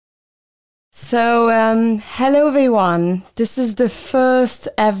Hello everyone. This is the first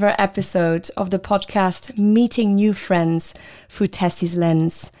ever episode of the podcast Meeting New Friends through Tessie's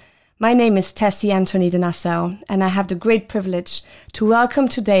Lens. My name is Tessie Anthony de Nassau, and I have the great privilege to welcome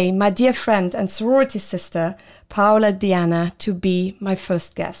today my dear friend and sorority sister, Paola Diana, to be my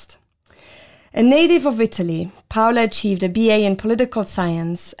first guest. A native of Italy, Paola achieved a BA in Political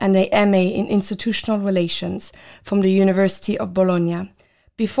Science and a MA in Institutional Relations from the University of Bologna,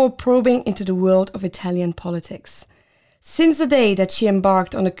 before probing into the world of Italian politics. Since the day that she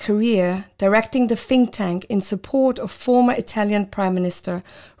embarked on a career directing the think tank in support of former Italian Prime Minister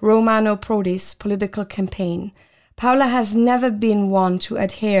Romano Prodi's political campaign, Paola has never been one to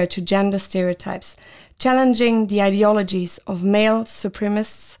adhere to gender stereotypes, challenging the ideologies of male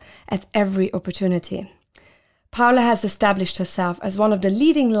supremacists at every opportunity. Paola has established herself as one of the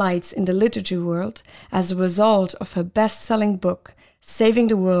leading lights in the literature world as a result of her best-selling book, Saving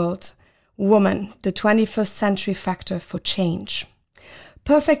the World, Woman, the 21st Century Factor for Change.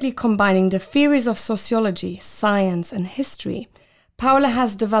 Perfectly combining the theories of sociology, science, and history, Paola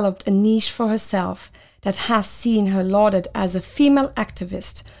has developed a niche for herself that has seen her lauded as a female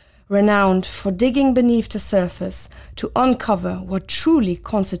activist, renowned for digging beneath the surface to uncover what truly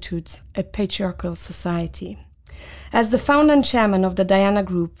constitutes a patriarchal society. As the founder and chairman of the Diana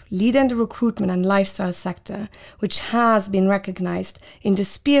Group, leader in the recruitment and lifestyle sector, which has been recognized in the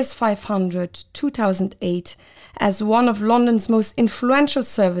Spears 500 2008 as one of London's most influential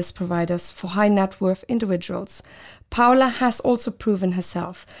service providers for high net worth individuals, Paola has also proven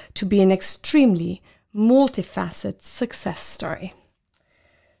herself to be an extremely multifaceted success story.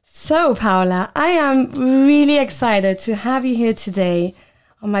 So, Paola, I am really excited to have you here today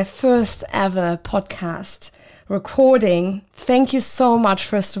on my first ever podcast recording. Thank you so much,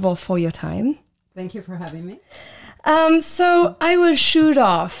 first of all, for your time. Thank you for having me. So I will shoot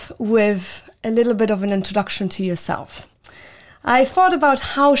off with a little bit of an introduction to yourself. I thought about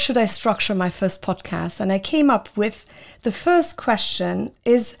how should I structure my first podcast, and I came up with the first question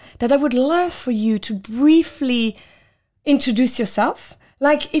is that I would love for you to briefly introduce yourself,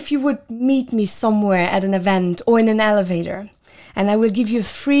 like if you would meet me somewhere at an event or in an elevator. And I will give you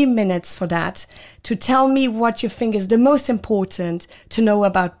 3 minutes for that to tell me what you think is the most important to know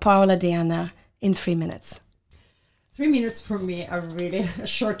about Paola Diana in 3 minutes. 3 minutes for me are really a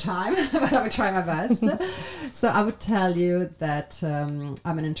short time, but I will try my best. So I would tell you that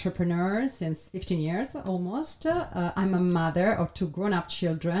I'm an entrepreneur since 15 years almost. I'm a mother of 2 grown-up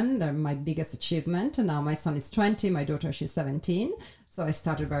children. They're my biggest achievement. Now my son is 20, my daughter, she's 17. So I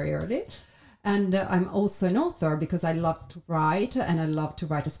started very early. And I'm also an author because I love to write, and I love to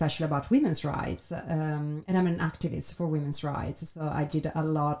write especially about women's rights. And I'm an activist for women's rights. So I did a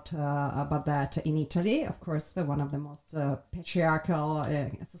lot about that in Italy, of course, one of the most patriarchal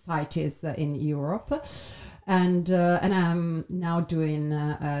societies in Europe. And I'm now doing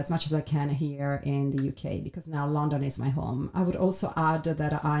as much as I can here in the UK, because now London is my home. I would also add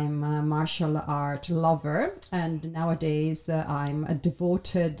that I'm a martial art lover, and nowadays I'm a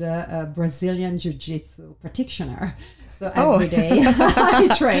devoted Brazilian Jiu-Jitsu practitioner. So every day I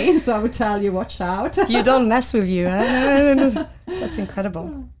train, so I would tell you, watch out. You don't mess with you, huh? That's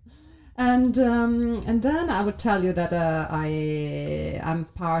incredible. And then I would tell you that I'm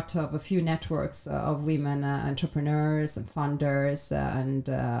part of a few networks of women entrepreneurs and funders and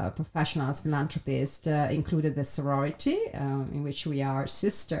professionals, philanthropists, included the sorority, in which we are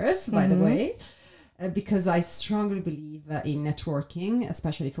sisters, by the way. Because I strongly believe in networking,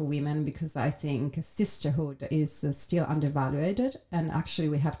 especially for women, because I think sisterhood is still undervalued, and actually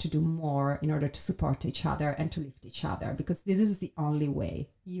we have to do more in order to support each other and to lift each other, because this is the only way.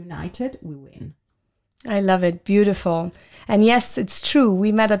 United, we win. I love it. Beautiful. And yes, it's true.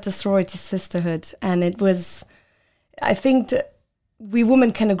 We met at the sorority sisterhood, and it was, I think we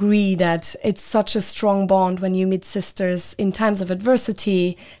women can agree that it's such a strong bond when you meet sisters in times of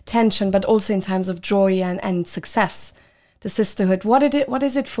adversity, tension, but also in times of joy and success. The sisterhood, what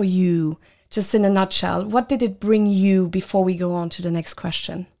is it for you? Just in a nutshell, what did it bring you before we go on to the next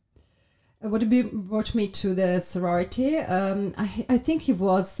question? What brought me to the sorority? I think it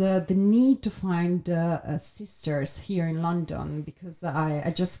was the need to find sisters here in London, because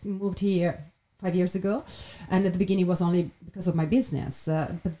I just moved here 5 years ago, and at the beginning it was only because of my business,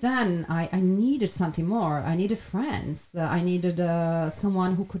 but then I needed something more. I needed friends. I needed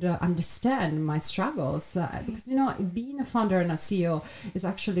someone who could understand my struggles, because being a founder and a CEO is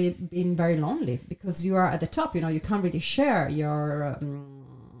actually being very lonely, because you are at the top. You can't really share your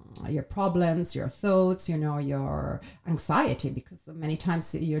problems, your thoughts, your anxiety, because many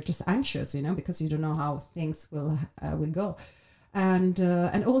times you're just anxious, because you don't know how things will go. And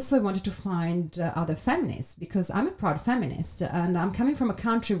also I wanted to find other feminists, because I'm a proud feminist, and I'm coming from a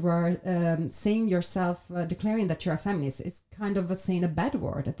country where saying yourself, declaring that you're a feminist is kind of saying a bad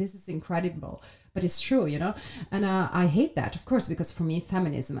word. This is incredible, but it's true, you know. And I hate that, of course, because for me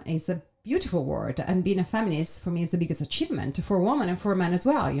feminism is a beautiful word, and being a feminist for me is the biggest achievement for a woman and for a man as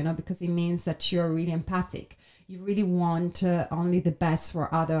well, you know, because it means that you're really empathic. You really want only the best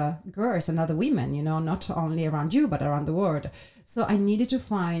for other girls and other women, you know, not only around you, but around the world. So I needed to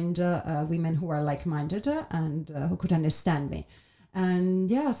find women who are like-minded and who could understand me. And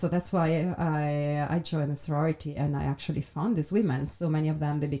yeah, so that's why I joined the sorority, and I actually found these women. So many of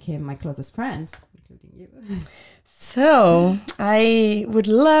them, they became my closest friends, including you. So I would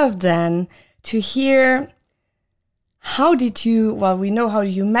love then to hear, how did you, well, we know how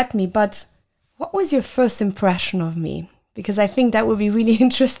you met me, but what was your first impression of me? Because I think that would be really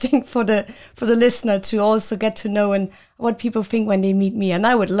interesting for the listener to also get to know and what people think when they meet me. And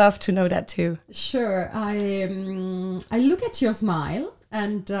I would love to know that too. Sure. I look at your smile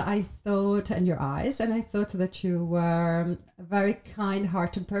and I thought, and your eyes, and I thought that you were a very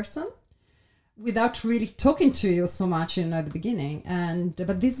kind-hearted person without really talking to you so much, you know, at the beginning.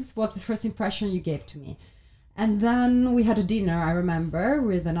 But this was the first impression you gave to me. And then we had a dinner, I remember,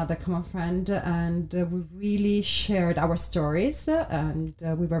 with another common friend, and we really shared our stories, and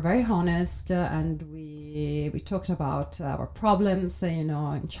we were very honest, and we talked about our problems, you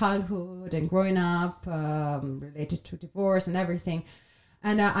know, in childhood and growing up, related to divorce and everything.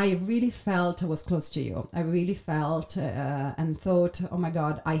 And I really felt I was close to you. I really felt and thought, oh my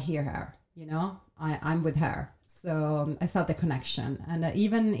God, I hear her, you know, I'm with her. So I felt the connection. And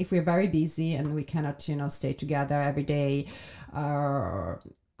even if we're very busy and we cannot, you know, stay together every day,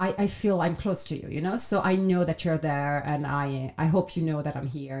 I feel I'm close to you, you know. So I know that you're there, and I hope you know that I'm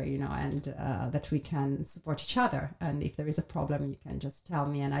here, you know, and that we can support each other. And if there is a problem, you can just tell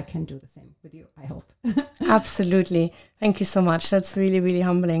me, and I can do the same with you, I hope. Absolutely. Thank you so much. That's really, really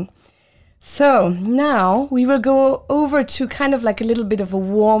humbling. So now we will go over to kind of like a little bit of a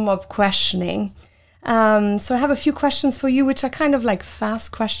warm-up questioning. So I have a few questions for you, which are kind of like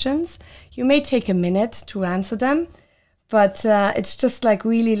fast questions. You may take a minute to answer them, but it's just like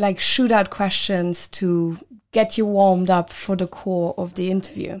really like shootout questions to get you warmed up for the core of the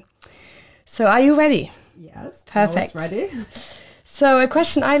interview. So are you ready? Yes. Perfect. I was ready. So a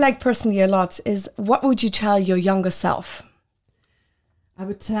question I like personally a lot is, what would you tell your younger self? I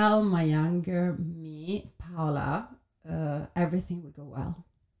would tell my younger me, Paola, everything would go well.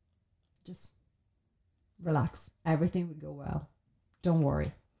 Just relax. Everything will go well. Don't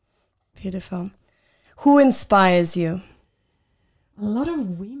worry. Beautiful. Who inspires you? A lot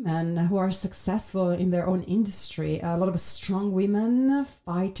of women who are successful in their own industry. A lot of strong women,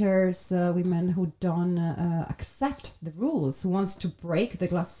 fighters, women who don't accept the rules, who wants to break the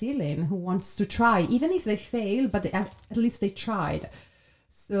glass ceiling, who wants to try, even if they fail, but at least they tried.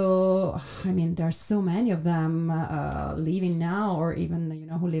 So, I mean, there are so many of them living now, or even, you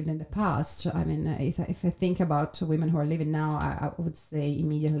know, who lived in the past. I mean, if I think about women who are living now, I would say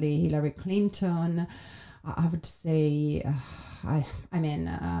immediately Hillary Clinton. I would say,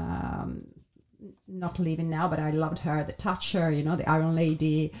 not living now, but I loved her, the Thatcher, you know, the Iron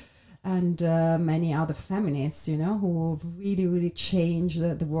Lady, and many other feminists, you know, who really, really changed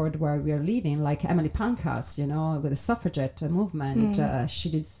the world where we are living, like Emily Pankhurst, you know, with the suffragette movement. She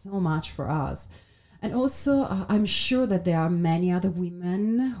did so much for us. And also, I'm sure that there are many other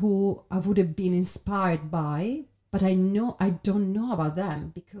women who I would have been inspired by, but I don't know about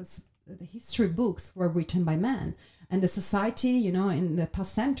them, because the history books were written by men. And the society, you know, in the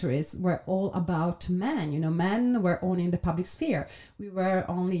past centuries were all about men. You know, men were only in the public sphere. We were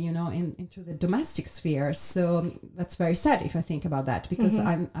only, you know, into the domestic sphere. So that's very sad if I think about that, because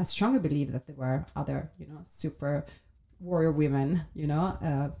I strongly believe that there were other, you know, super warrior women, you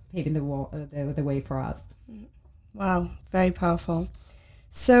know, paving the way for us. Wow, very powerful.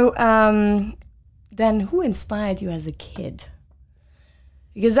 So then who inspired you as a kid?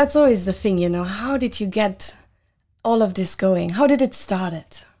 Because that's always the thing, you know, how did you get all of this going? How did it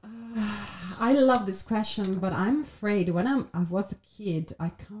start? I love this question, but I'm afraid when I was a kid, I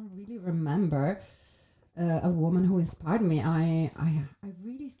can't really remember a woman who inspired me. I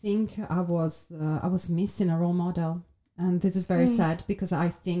really think I was missing a role model, and this is very sad, because I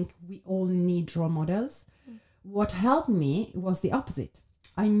think we all need role models. What helped me was the opposite.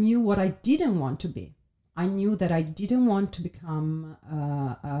 I knew what I didn't want to be. I knew that I didn't want to become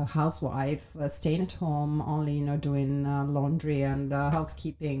a housewife, staying at home, only, you know, doing laundry and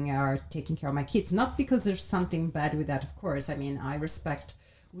housekeeping or taking care of my kids. Not because there's something bad with that, of course. I mean, I respect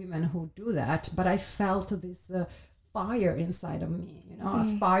women who do that, but I felt this fire inside of me, a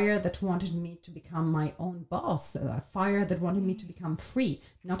fire that wanted me to become my own boss, a fire that wanted me to become free,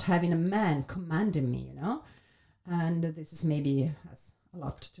 not having a man commanding me, And this is maybe has a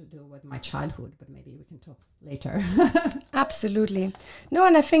lot to do with my childhood, but maybe we can talk later. Absolutely. No,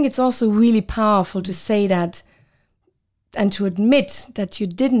 and I think it's also really powerful to say that and to admit that you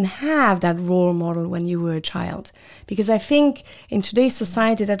didn't have that role model when you were a child. Because I think in today's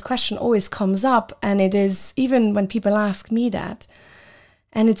society, that question always comes up, and it is, even when people ask me that,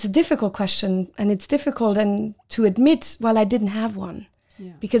 and it's a difficult question, and it's difficult and to admit, well, I didn't have one.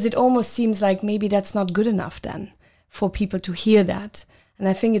 Yeah. Because it almost seems like maybe that's not good enough then for people to hear that. And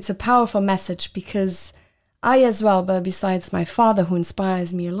I think it's a powerful message, because I as well, but besides my father, who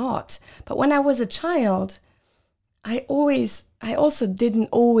inspires me a lot, but when I was a child, I also didn't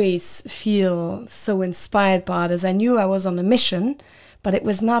always feel so inspired by others. I knew I was on a mission, but it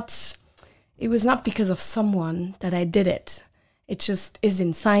was not because of someone that I did it. It just is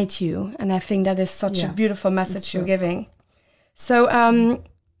inside you. And I think that is such a beautiful message you're giving. So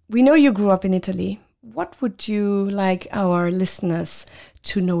we know you grew up in Italy. What would you like our listeners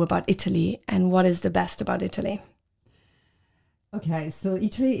to know about Italy, and what is the best about Italy? Okay, so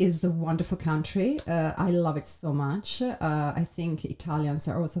Italy is a wonderful country. I love it so much. I think Italians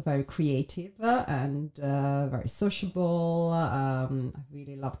are also very creative and very sociable. I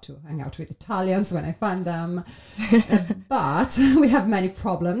really love to hang out with Italians when I find them. But we have many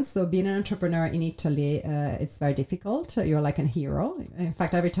problems. So being an entrepreneur in Italy, it's very difficult. You're like a hero. In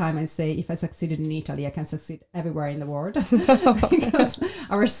fact, every time I say, if I succeeded in Italy, I can succeed everywhere in the world. Because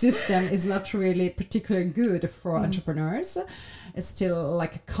our system is not really particularly good for entrepreneurs. It's still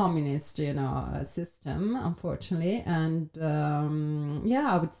like a communist, system, unfortunately. And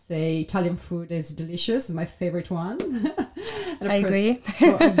I would say Italian food is delicious. It's my favorite one. I agree.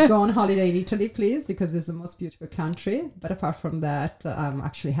 Go on holiday in Italy, please, because it's the most beautiful country. But apart from that, I'm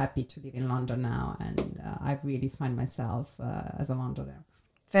actually happy to live in London now. And I really find myself as a Londoner.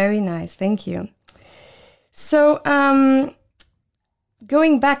 Very nice. Thank you. So,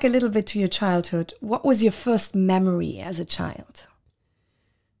 going back a little bit to your childhood, what was your first memory as a child?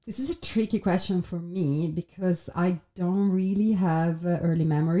 This is a tricky question for me, because I don't really have early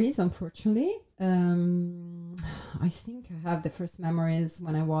memories, unfortunately. I think I have the first memories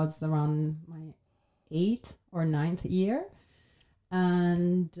when I was around my 8th or 9th year.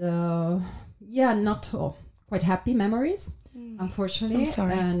 And not quite happy memories. Unfortunately. I'm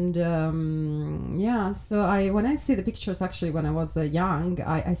sorry. And so when I see the pictures, actually, when I was young,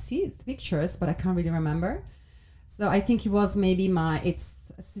 I see the pictures, but I can't really remember. So I think it was maybe it's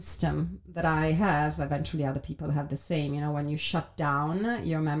a system that I have. Eventually other people have the same, when you shut down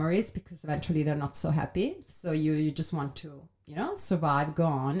your memories, because eventually they're not so happy. So you just want to, survive, go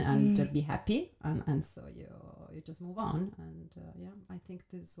on and be happy. And so you just move on. And I think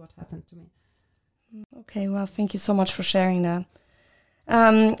this is what happened to me. Okay, well, thank you so much for sharing that.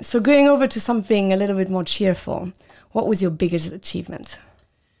 So going over to something a little bit more cheerful, what was your biggest achievement?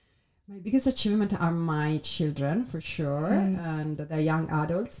 My biggest achievement are my children, for sure. And they're young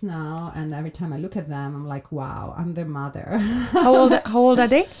adults now. And every time I look at them, I'm like, wow, I'm their mother. How old are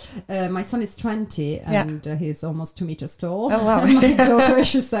they? My son is 20 and he's almost 2 meters tall. Oh, wow. My daughter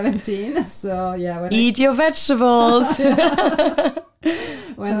is 17. So, Eat your vegetables.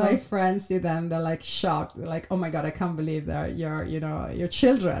 When my friends see them, they're like shocked. They're like, "Oh my God, I can't believe they're your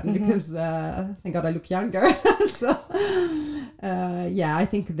children," because thank God I look younger. So I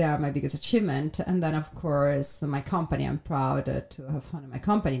think they are my biggest achievement. And then of course my company. I'm proud to have founded my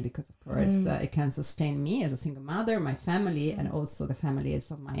company, because of course it can sustain me as a single mother, my family, and also the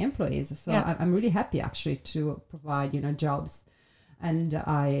families of my employees. So I'm really happy actually to provide jobs. And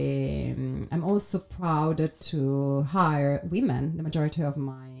I'm also proud to hire women. The majority of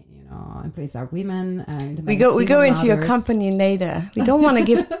my employees are women, and we go into your company later. We don't want to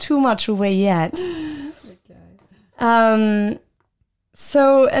give too much away yet. Okay.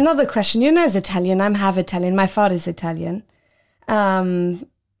 So another question. As Italian, I'm half Italian. My father's Italian, from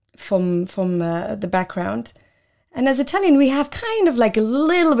the background. And as Italian, we have kind of like a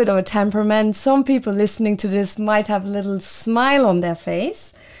little bit of a temperament. Some people listening to this might have a little smile on their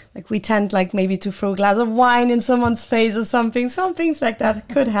face. Like we tend maybe to throw a glass of wine in someone's face or something. Some things like that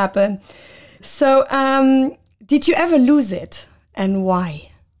could happen. So did you ever lose it, and why?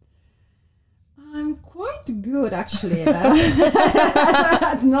 I'm quite quite good, actually.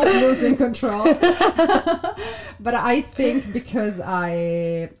 Not losing control. But I think because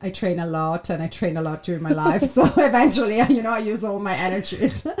I train a lot and I train a lot during my life, so eventually, I use all my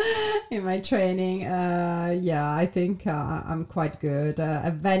energies in my training. I think I'm quite good.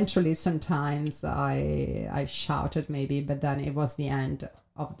 Eventually, sometimes I shouted maybe, but then it was the end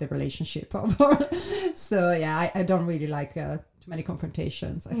of the relationship. So yeah, I don't really like too many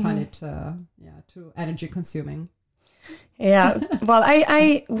confrontations. I find it too energy consuming. Yeah, well,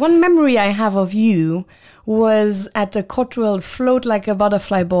 I one memory I have of you was at the Cotswold Float Like a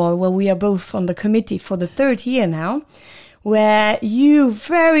Butterfly Ball, where we are both on the committee for the third year now, where you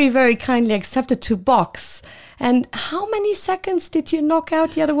very, very kindly accepted to box. And how many seconds did you knock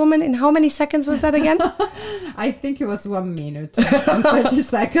out the other woman? In how many seconds was that again? I think it was 1 minute and 30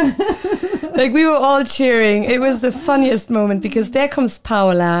 seconds. Like, we were all cheering. It was the funniest moment because there comes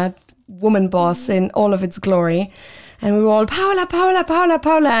Paola, woman boss in all of its glory. And we were all, Paola, Paola, Paola,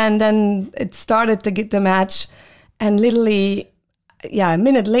 Paola. And then it started to get the match. And literally, a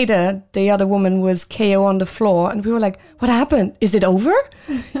minute later, the other woman was KO on the floor. And we were like, what happened? Is it over?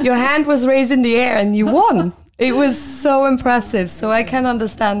 Your hand was raised in the air and you won. It was so impressive. So I can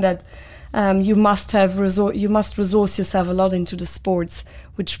understand that you must resource yourself a lot into the sports,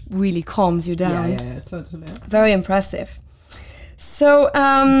 which really calms you down. Yeah, totally. Very impressive. So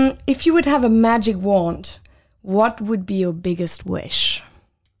if you would have a magic wand, what would be your biggest wish?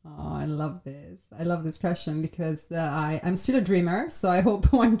 Oh, I love this. I love this question because I'm still a dreamer. So I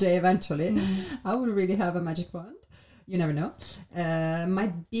hope one day, eventually, I will really have a magic wand. You never know.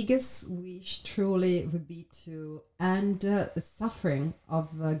 My biggest wish truly would be to end the suffering of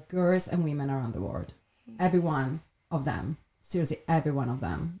girls and women around the world. Every one of them. Seriously, every one of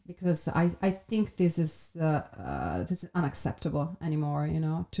them. Because I think this is unacceptable anymore,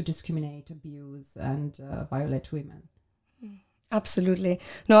 to discriminate, abuse, and violate women. Absolutely.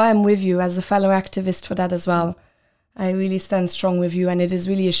 No, I'm with you as a fellow activist for that as well. I really stand strong with you, and it is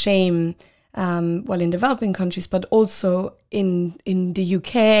really a shame, in developing countries, but also in the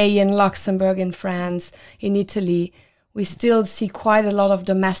UK, in Luxembourg, in France, in Italy, we still see quite a lot of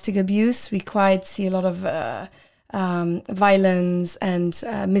domestic abuse. We quite see a lot of violence and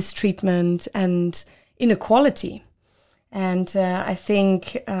mistreatment and inequality. And I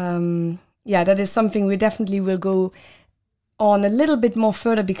think, that is something we definitely will go on a little bit more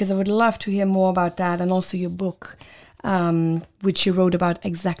further, because I would love to hear more about that, and also your book, which you wrote about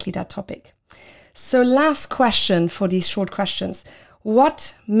exactly that topic. So last question for these short questions.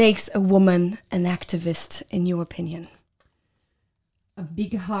 What makes a woman an activist, in your opinion? A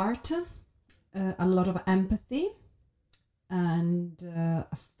big heart, a lot of empathy, and a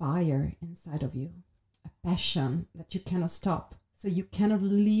fire inside of you, a passion that you cannot stop. So you cannot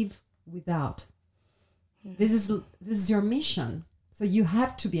live without. This is your mission. So you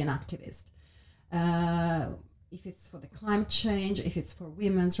have to be an activist. If it's for the climate change, if it's for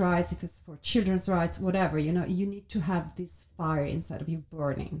women's rights, if it's for children's rights, whatever, you need to have this fire inside of you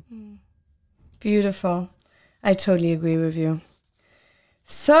burning. Beautiful. I totally agree with you.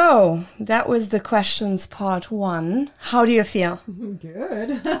 So that was the questions part 1. How do you feel?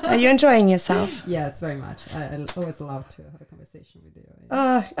 Good. Are you enjoying yourself? Yes, very much. I always love to have a conversation with you.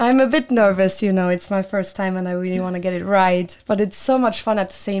 I'm a bit nervous, it's my first time and I really want to get it right. But it's so much fun at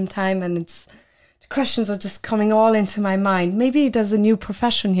the same time, and the questions are just coming all into my mind. Maybe there's a new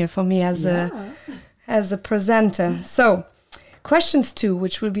profession here for me as a presenter. So questions 2,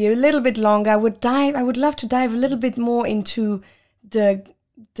 which will be a little bit longer. I would love to dive a little bit more into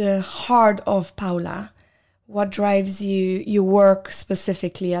the heart of Paola, what drives you, your work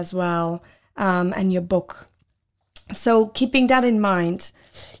specifically as well, and your book. So keeping that in mind,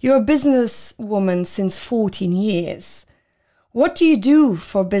 you're a businesswoman since 14 years. What do you do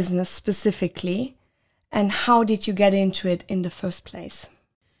for business specifically, and how did you get into it in the first place?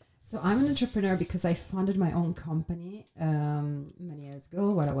 So I'm an entrepreneur because I founded my own company many years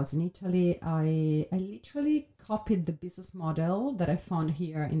ago while I was in Italy. I literally copied the business model that I found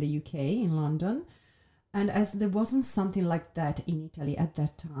here in the UK, in London. And as there wasn't something like that in Italy at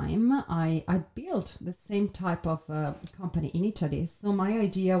that time, I built the same type of company in Italy. So my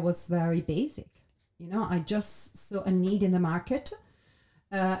idea was very basic. I just saw a need in the market.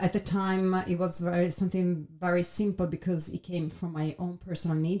 At the time, it was something very simple because it came from my own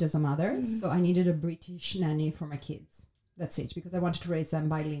personal need as a mother. Mm-hmm. So I needed a British nanny for my kids. That's it, because I wanted to raise them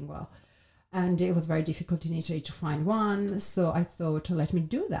bilingual. And it was very difficult in Italy to find one. So I thought, let me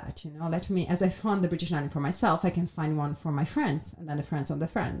do that. As I found the British nanny for myself, I can find one for my friends, and then the friends of the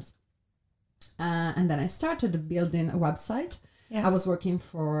friends. And then I started building a website I was working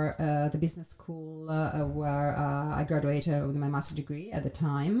for the business school where I graduated with my master's degree at the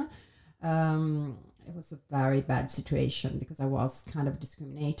time. It was a very bad situation because I was kind of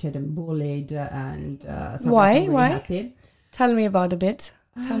discriminated and bullied, and so I wasn't really happy. Tell me about a bit.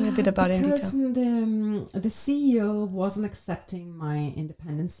 Tell me a bit about it in detail. Because the CEO wasn't accepting my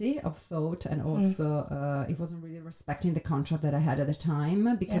independency of thought, and also he wasn't really respecting the contract that I had at the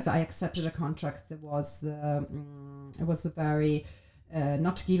time, because I accepted a contract that was it was a very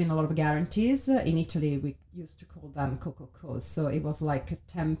not giving a lot of guarantees. In Italy, we used to call them co-co-cos. So it was like a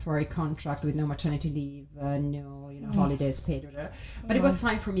temporary contract with no maternity leave, no holidays paid. But it was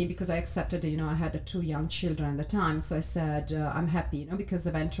fine for me because I accepted, I had 2 young children at the time. So I said, I'm happy, because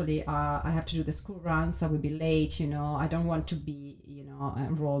eventually I have to do the school runs. I will be late, I don't want to be,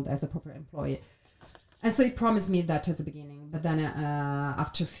 enrolled as a proper employee. And so he promised me that at the beginning. But then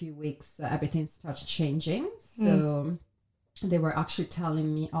after a few weeks, everything started changing. So... they were actually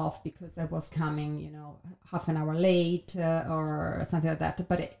telling me off because I was coming, half an hour late or something like that.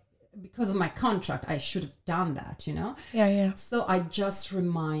 But because of my contract, I should have done that, Yeah. So I just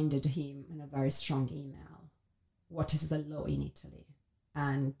reminded him in a very strong email, what is the law in Italy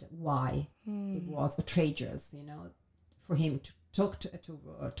and why it was outrageous, for him to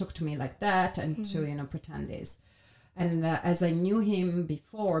talk to me like that and to, pretend this. And as I knew him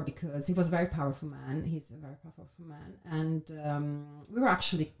before, because he was a very powerful man, he's a very powerful man, and we were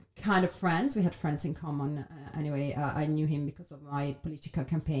actually kind of friends. We had friends in common. Anyway, I knew him because of my political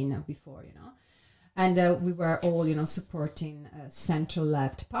campaign before, and we were all, supporting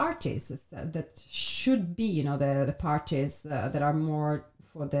center-left parties that should be, the parties that are more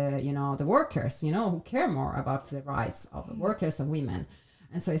for the, the workers, who care more about the rights of the workers and women.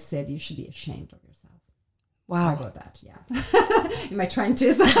 And so I said, you should be ashamed of yourself. Wow. I got that, in my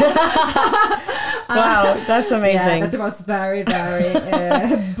 20s. Wow, that's amazing. Yeah, that was very, very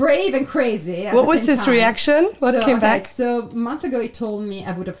brave and crazy. What was his reaction? What came back? So a month ago, he told me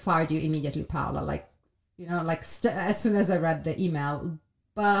I would have fired you immediately, Paola, as soon as I read the email.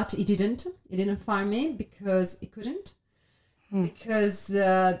 But he didn't. He didn't fire me because he couldn't. Because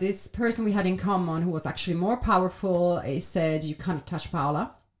this person we had in common, who was actually more powerful, he said, you can't touch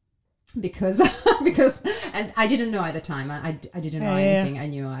Paola. Because and I didn't know at the time. I didn't know anything. I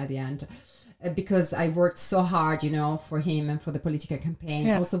knew at the end because I worked so hard, for him and for the political campaign,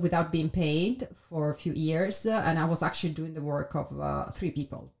 also without being paid for a few years. And I was actually doing the work of 3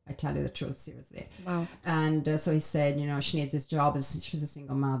 people. I tell you the truth, seriously. Wow. And so he said, she needs this job. She's a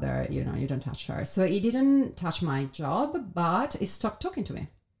single mother. You don't touch her. So he didn't touch my job, but he stopped talking to me.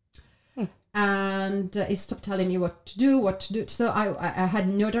 And he stopped telling me what to do. So I had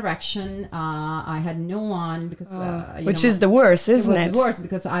no direction. I had no one because which is the worst, isn't it? It was the worst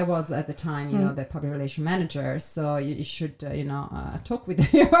because I was at the time, the public relation manager. So you should, talk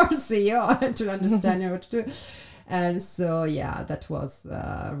with your CEO to understand what to do. And so that was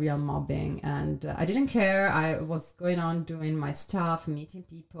real mobbing, and I didn't care. I was going on doing my stuff, meeting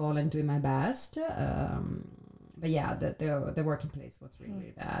people, and doing my best. But the working place was really,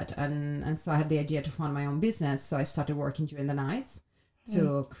 really bad. And so I had the idea to found my own business. So I started working during the nights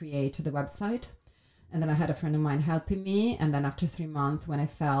to create the website. And then I had a friend of mine helping me. And then after 3 months, when I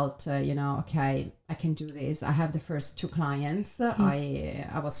felt, okay, I can do this. I have the first 2 clients.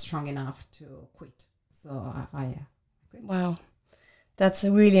 I was strong enough to quit. So I quit. Wow. That's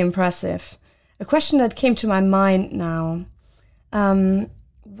really impressive. A question that came to my mind now.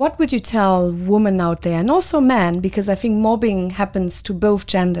 What would you tell women out there, and also men, because I think mobbing happens to both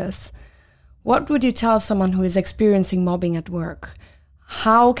genders. What would you tell someone who is experiencing mobbing at work?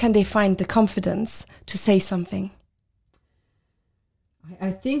 How can they find the confidence to say something?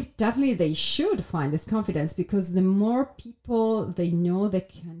 I think definitely they should find this confidence, because the more people they know they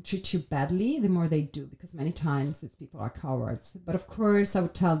can treat you badly, the more they do, because many times these people are cowards. But of course, I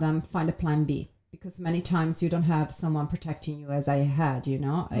would tell them, find a plan B. Because many times you don't have someone protecting you as I had,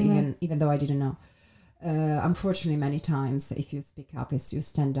 even though I didn't know. Unfortunately, many times if you speak up, if you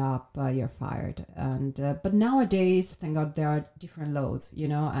stand up, you're fired. And but nowadays, thank God, there are different laws,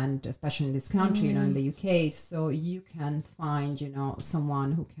 and especially in this country, in the UK, so you can find,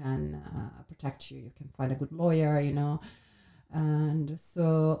 someone who can protect you. You can find a good lawyer, And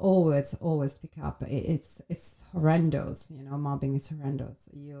so always pick up. It's horrendous, mobbing is horrendous.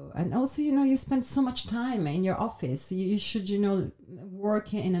 And also, you spend so much time in your office. You should,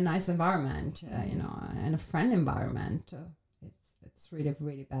 work in a nice environment, in a friend environment. It's really,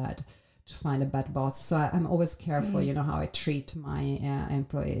 really bad to find a bad boss. So I'm always careful, how I treat my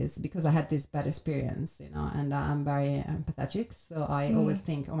employees, because I had this bad experience, and I'm very empathetic. So I always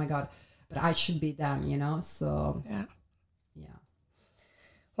think, oh my God, but I should be them, so... Yeah. Yeah.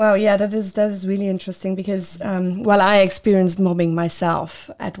 Well, yeah, that is really interesting because, I experienced mobbing myself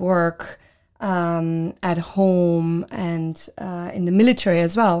at work, at home, and in the military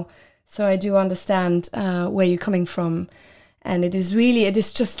as well. So I do understand where you're coming from. And it is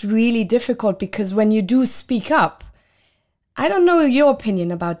just really difficult because when you do speak up, I don't know your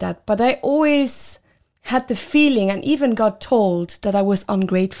opinion about that, but I always had the feeling and even got told that I was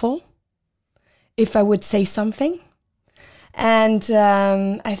ungrateful if I would say something. And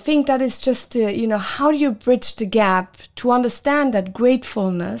I think that is just, how do you bridge the gap to understand that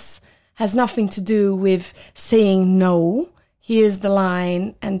gratefulness has nothing to do with saying no, here's the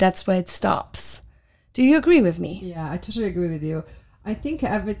line, and that's where it stops. Do you agree with me? Yeah, I totally agree with you. I think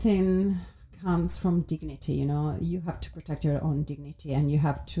everything comes from dignity, you have to protect your own dignity, and you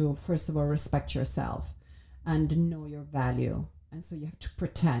have to, first of all, respect yourself and know your value. And so you have to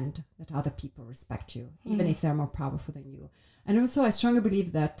pretend that other people respect you, even if they're more powerful than you. And also, I strongly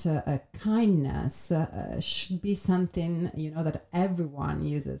believe that kindness should be something, that everyone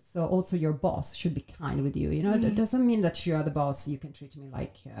uses. So also your boss should be kind with you. It doesn't mean that you are the boss. You can treat me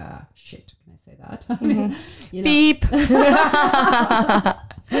like shit. Can I say that? Beep.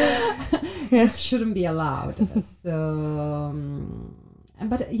 This shouldn't be allowed. So,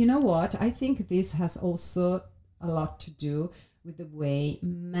 but you know what? I think this has also a lot to do with the way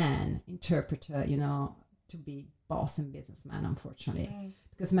men interpret, to be boss and businessman, unfortunately.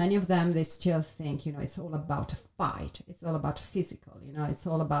 Because many of them, they still think, it's all about a fight. It's all about physical, it's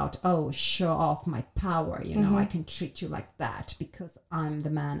all about, show off my power, I can treat you like that because I'm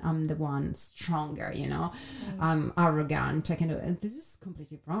the man, I'm the one stronger, I'm arrogant, I can do it. And this is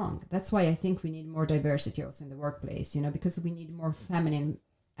completely wrong. That's why I think we need more diversity also in the workplace, because we need more feminine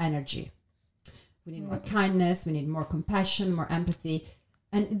energy. We need more kindness, we need more compassion, more empathy.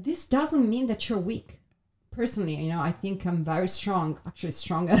 And this doesn't mean that you're weak. Personally, I think I'm very strong, actually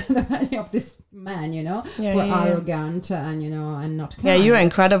stronger than many of these men, who are arrogant and, and not kind. Yeah, you're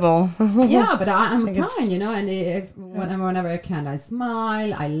incredible. Yeah, but I'm kind, and whenever I can, I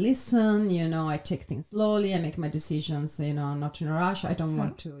smile, I listen, I take things slowly, I make my decisions, not in a rush. I don't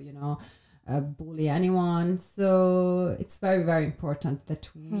want to, bully anyone. So it's very, very important that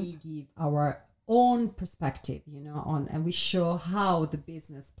we give our own perspective, and we show how the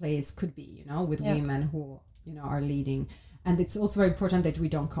business place could be, with women who, are leading. And it's also very important that we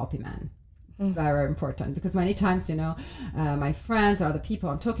don't copy men. It's very, very important because many times, my friends or the people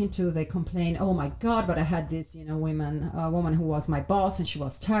I'm talking to, they complain, oh my God, but I had this, woman who was my boss and she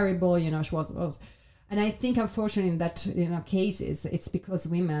was terrible, she was. And I think, unfortunately, in that cases, it's because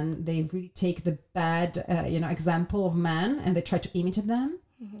women, they really take the bad, example of men and they try to imitate them.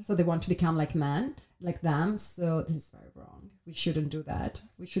 So they want to become like men, like them. So this is very wrong. We shouldn't do that.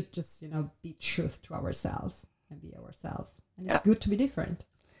 We should just, be truth to ourselves and be ourselves. And it's good to be different.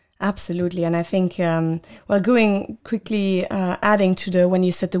 Absolutely. And I think, going quickly, adding to when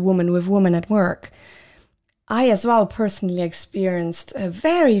you said the woman with woman at work, I as well personally experienced a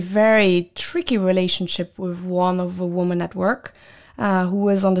very, very tricky relationship with one of a woman at work who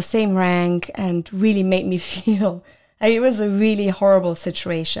was on the same rank and really made me feel it was a really horrible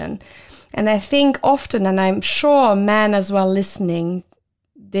situation. And I think often, and I'm sure men as well listening,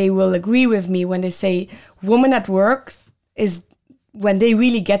 they will agree with me when they say woman at work is when they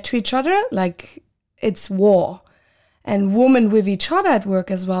really get to each other, like it's war. And women with each other at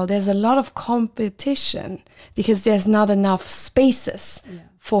work as well, there's a lot of competition because there's not enough spaces. Yeah.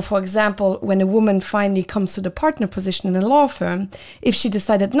 For example, when a woman finally comes to the partner position in a law firm, if she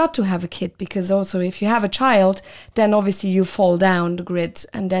decided not to have a kid, because also if you have a child, then obviously you fall down the grid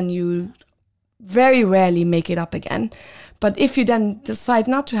and then you very rarely make it up again. But if you then decide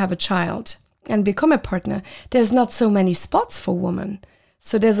not to have a child and become a partner, there's not so many spots for women.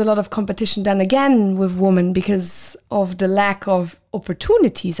 So there's a lot of competition then again with women because of the lack of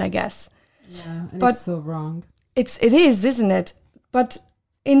opportunities, I guess. Yeah, and it's so wrong. It is, isn't it? But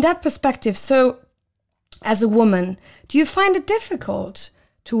in that perspective, so as a woman, do you find it difficult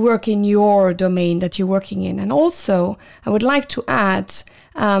to work in your domain that you're working in? And also, I would like to add,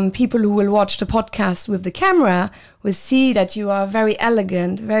 people who will watch the podcast with the camera will see that you are a very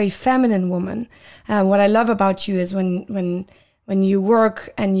elegant, very feminine woman. What I love about you is when you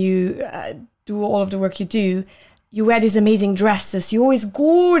work and you do all of the work you do, you wear these amazing dresses. You're always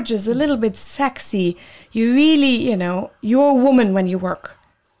gorgeous, a little bit sexy. You really, you're a woman when you work.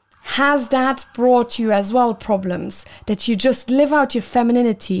 Has that brought you as well problems that you just live out your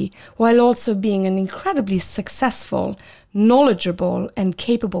femininity while also being an incredibly successful, knowledgeable and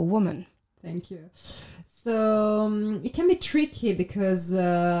capable woman? Thank you. So it can be tricky because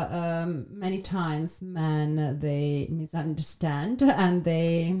many times men, they misunderstand and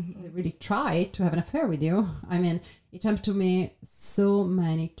they really try to have an affair with you. I mean, it happened to me so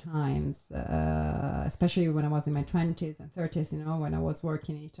many times, especially when I was in my 20s and 30s, you know, when I was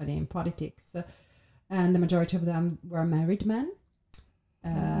working in Italy in politics. And the majority of them were married men.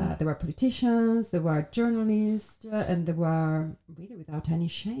 They were politicians, they were journalists, and they were really without any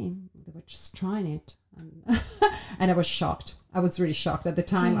shame. They were just trying it. And I was shocked. I was really shocked. At the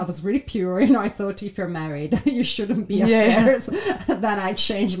time, I was really pure. You know, I thought if you're married, you shouldn't be affairs. Then I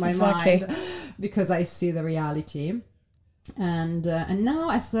changed my mind because I see the reality. And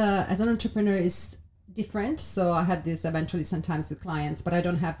now as an entrepreneur is different. So I had this eventually sometimes with clients, but I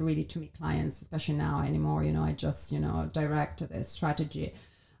don't have really too many clients, especially now anymore. You know, I just, you know, direct the strategy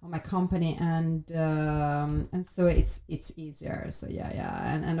of my company, and so it's easier. So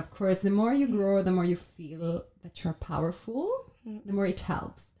and of course, the more you grow, the more you feel that you're powerful, the more it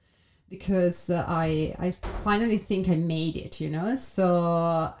helps. Because I finally think I made it, you know.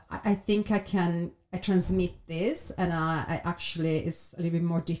 So I think I transmit this, and I actually, it's a little bit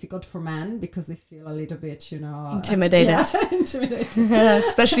more difficult for men because they feel a little bit, you know, intimidated. Intimidated.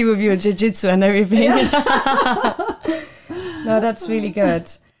 Especially with your jiu-jitsu and everything. No, that's really good.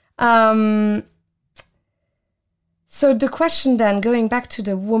 So the question then, going back to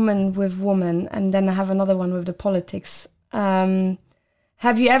the woman with woman, and then I have another one with the politics.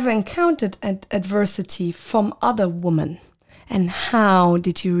 Have you ever encountered adversity from other women, and how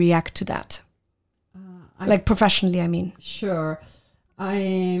did you react to that? Like professionally, I mean. Sure.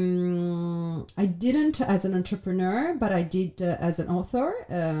 I didn't as an entrepreneur, but I did as an author.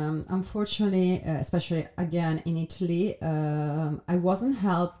 Unfortunately, especially again in Italy, I wasn't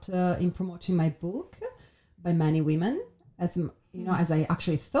helped in promoting my book by many women, as you know, as I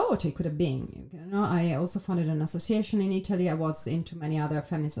actually thought it could have been. You know, I also founded an association in Italy. I was into many other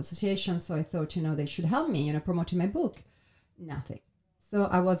feminist associations, so I thought, you know, they should help me, you know, promoting my book. Nothing. So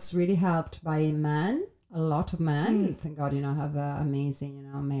I was really helped by men. A lot of men, thank God, you know, I have amazing, you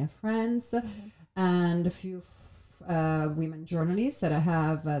know, male friends, and a few women journalists that I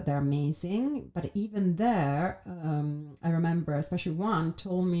have. They're amazing, but even there, I remember, especially one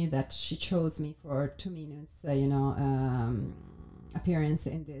told me that she chose me for 2 minutes, you know, appearance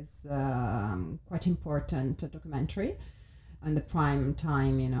in this quite important documentary on the prime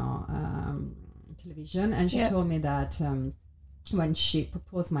time, you know, television, and she told me that. When she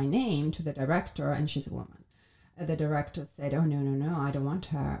proposed my name to the director, and she's a woman, the director said, "Oh no, I don't want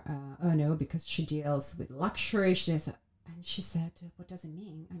her. Oh no, because she deals with luxury." And she said, "What does it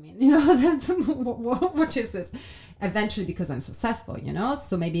mean? I mean, you know, that's, what is this?" Eventually, because I'm successful, you know,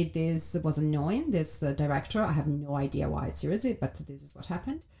 so maybe this was annoying. This director, I have no idea why, seriously, but this is what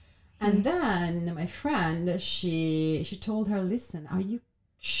happened. And then my friend, she told her, "Listen, are you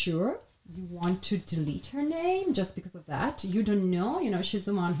sure you want to delete her name just because of that? You don't know, you know, she's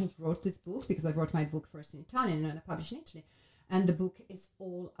the one who wrote this book," because I wrote my book first in Italian and I published in Italy. And the book is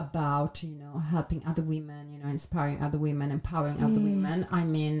all about, you know, helping other women, you know, inspiring other women, empowering other women. I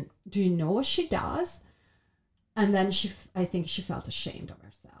mean, do you know what she does? And then I think she felt ashamed of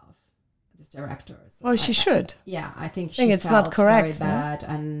herself, this director. So she should. Yeah, I think it's felt not correct, very bad.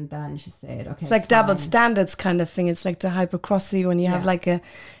 And then she said, "Okay, it's like fine." double standards kind of thing. It's like the hypocrisy when you have like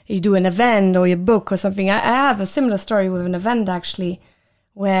you do an event or your book or something. I have a similar story with an event actually,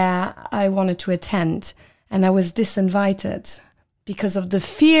 where I wanted to attend and I was disinvited because of the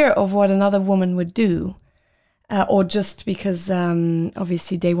fear of what another woman would do, or just because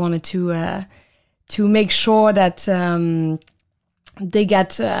obviously they wanted to make sure that they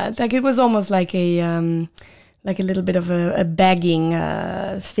get like, it was almost like a little bit of a begging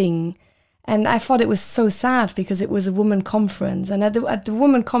thing. And I thought it was so sad because it was a women conference, and at the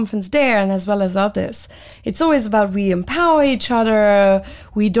women conference there, and as well as others, it's always about we empower each other,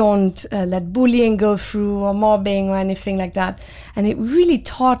 we don't let bullying go through or mobbing or anything like that. And it really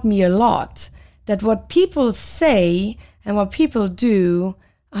taught me a lot that what people say and what people do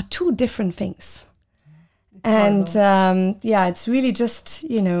are two different things. And it's really just,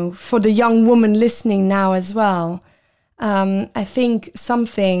 you know, for the young woman listening now as well, I think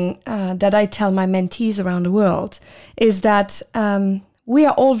something that I tell my mentees around the world is that we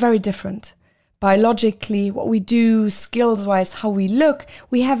are all very different. Biologically, what we do, skills-wise, how we look,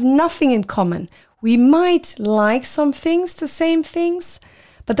 we have nothing in common. We might like some things, the same things,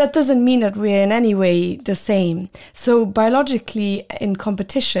 but that doesn't mean that we're in any way the same. So biologically, in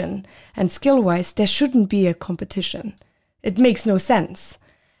competition and skill-wise, there shouldn't be a competition. It makes no sense.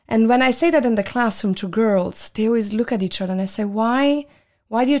 And when I say that in the classroom to girls, they always look at each other and I say, why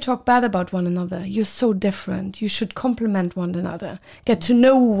Why do you talk bad about one another? You're so different. You should compliment one another, get to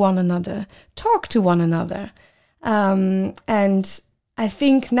know one another, talk to one another. And I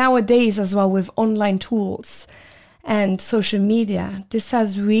think nowadays as well, with online tools and social media, this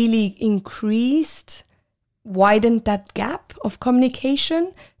has really widened that gap of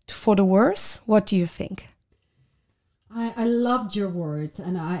communication for the worse. What do you think? I loved your words,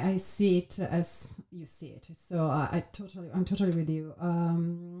 and I see it as you see it. So I'm totally with you.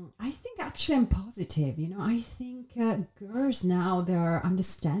 I think actually I'm positive. I think girls now, they are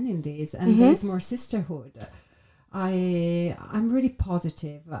understanding this, and there's more sisterhood. I'm really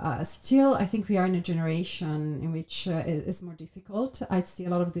positive. Still, I think we are in a generation in which it's more difficult. I see a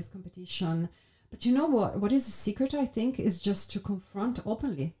lot of this competition. But you know what? What is the secret, I think, is just to confront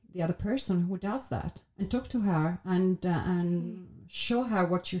openly the other person who does that and talk to her and show her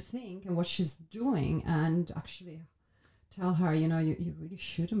what you think and what she's doing, and actually tell her, you really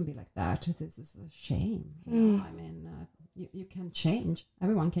shouldn't be like that. This is a shame. I mean, you can change.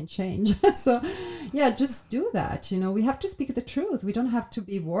 Everyone can change. So, yeah, just do that. We have to speak the truth. We don't have to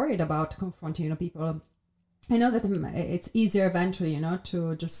be worried about confronting, people. I know that it's easier eventually,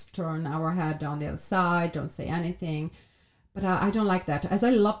 to just turn our head on the other side, don't say anything. But I don't like that. As I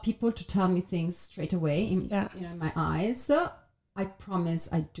love people to tell me things straight away in my eyes, I promise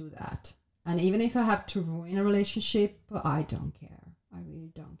I do that. And even if I have to ruin a relationship, I don't care. I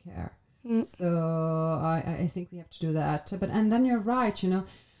really don't care. So I think we have to do that. And then you're right,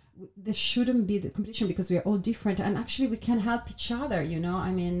 there shouldn't be the competition because we are all different, and actually we can help each other,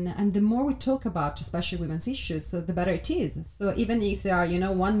 I mean, and the more we talk about especially women's issues, so the better it is. So even if there are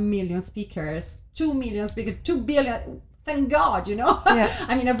 1 million speakers, 2 million speakers, 2 billion, thank God, Yeah.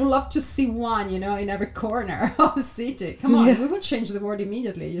 I mean, I would love to see one, in every corner of the city. Come on, we will change the world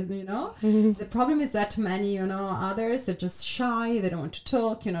immediately, The problem is that many, others are just shy, they don't want to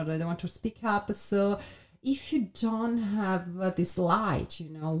talk, they don't want to speak up. So if you don't have this light,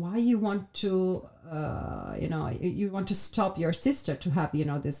 why you want to, you want to stop your sister to have,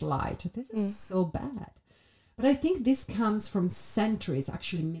 this light. This is so bad. But I think this comes from centuries,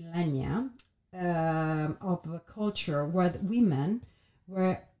 actually millennia, of a culture where the women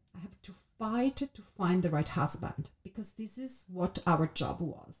have to fight to find the right husband, because this is what our job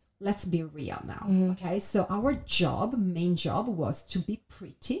was. Let's be real now. Okay, so our main job was to be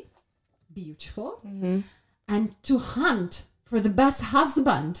pretty, beautiful, and to hunt for the best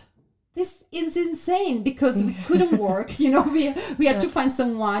husband. This is insane because we couldn't work, we had to find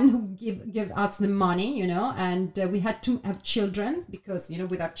someone who give us the money, and we had to have children because,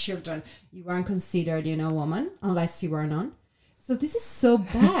 without children, you weren't considered, woman unless you were none. So this is so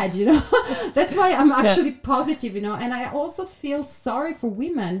bad, That's why I'm actually positive, and I also feel sorry for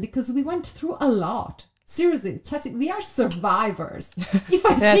women because we went through a lot. Seriously, Tessie, we are survivors. If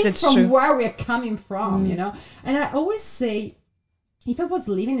I think from true. Where we are coming from, and I always say, if I was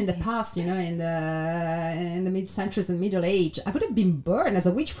living in the past, in the mid-centuries and Middle Age, I would have been burned as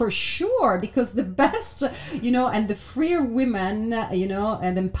a witch for sure, because the best, and the freer women,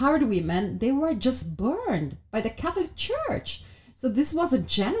 and empowered women, they were just burned by the Catholic Church. So this was a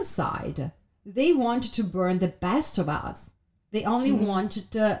genocide. They wanted to burn the best of us. They only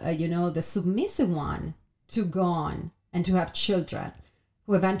wanted, the submissive one to go on and to have children,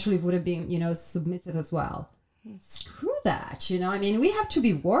 who eventually would have been, submissive as well. Screw that, I mean, we have to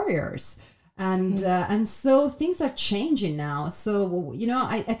be warriors, and so things are changing now. So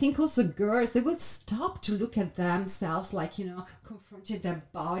I think also girls, they would stop to look at themselves, like confronting their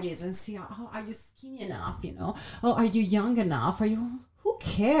bodies and see, oh, are you skinny enough, oh, are you young enough, who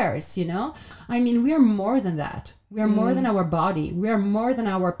cares, I mean, we are more than that. We are more than our body. We are more than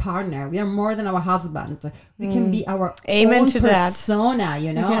our partner. We are more than our husband. We can be our Amen own to persona,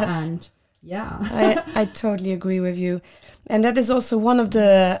 Yes. And yeah. I totally agree with you. And that is also one of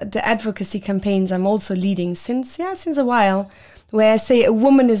the advocacy campaigns I'm also leading since a while, where I say a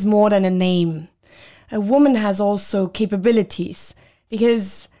woman is more than a name. A woman has also capabilities,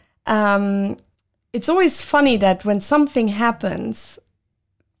 because it's always funny that when something happens,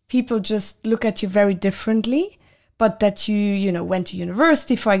 people just look at you very differently, but that you went to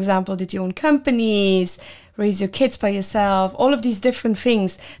university, for example, did your own companies, raise your kids by yourself, all of these different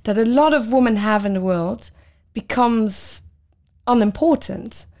things that a lot of women have in the world becomes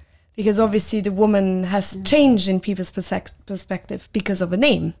unimportant, because obviously the woman has changed in people's perspective because of a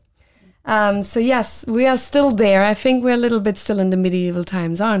name. So yes, we are still there. I think we're a little bit still in the medieval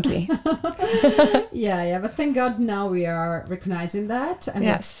times, aren't we? Yeah, but thank God now we are recognizing that and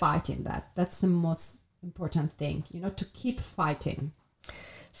we're fighting that. That's the most important thing, to keep fighting.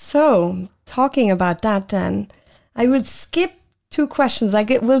 So, talking about that then, I will skip 2 questions.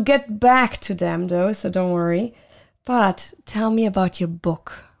 We'll get back to them though, so don't worry. But tell me about your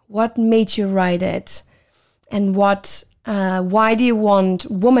book. What made you write it? And why do you want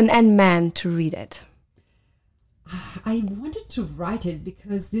women and men to read it? I wanted to write it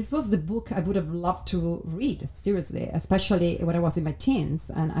because this was the book I would have loved to read, seriously, especially when I was in my teens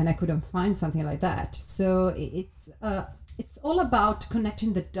and I couldn't find something like that. So it's all about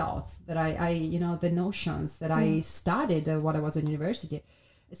connecting the dots that the notions that I studied while I was in university,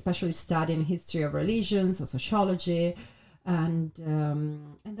 especially studying history of religions or sociology. And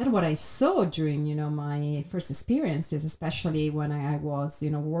then what I saw during my first experiences, especially when I was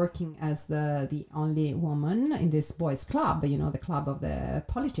working as the only woman in this boys club, the club of the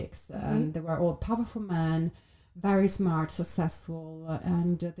politics, and they were all powerful men, very smart, successful,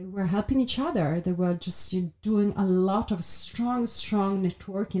 and they were helping each other. They were just doing a lot of strong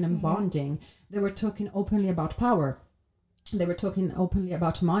networking and bonding. They were talking openly about power. They were talking openly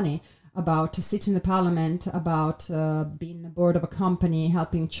about money, about sitting in the parliament, about being on the board of a company,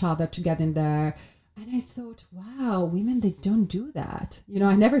 helping each other to get in there. And I thought, wow, women, they don't do that.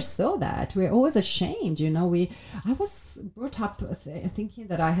 I never saw that. We're always ashamed. I was brought up thinking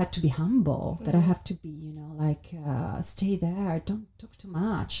that I had to be humble, that I have to be, stay there, don't talk too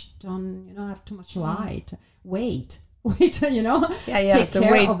much, don't, have too much light, wait, take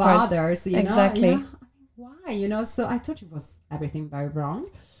care of others. Exactly. Yeah, why? So I thought it was everything very wrong.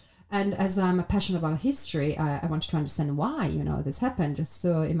 And as I'm passionate about history, I wanted to understand why, this happened.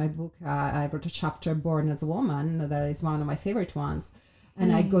 So in my book, I wrote a chapter, Born as a Woman, that is one of my favorite ones.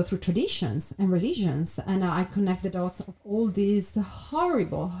 And I go through traditions and religions, and I connect the dots of all these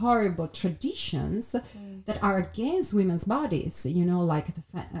horrible traditions that are against women's bodies, like the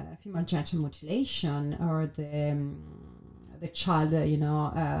female genital mutilation or the child,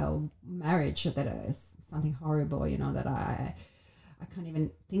 marriage, that is something horrible, that I can't even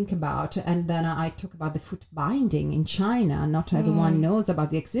think about. And then I talk about the foot binding in China. Not everyone knows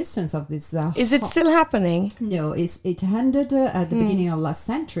about the existence of this. Is it still happening? No, it ended at the beginning of last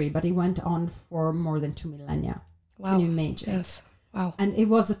century, but it went on for more than 2 millennia. Wow. Can you imagine? Yes. Wow. And it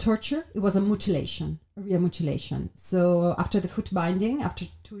was a torture. It was a mutilation, a real mutilation. So after the foot binding, after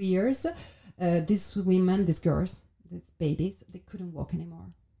 2 years, these women, these girls, these babies, they couldn't walk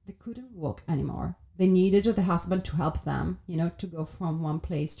anymore. They needed the husband to help them, to go from one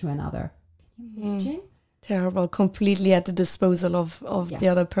place to another. Can you imagine? Terrible. Completely at the disposal of the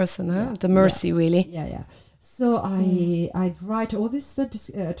other person, huh? Yeah. The mercy, really. Yeah. So I write all these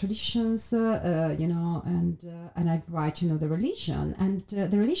traditions, and I write, the religion. And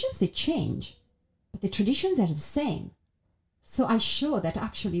the religions, they change. But the traditions are the same. So I show that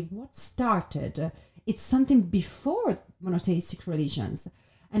actually what started, it's something before monotheistic religions.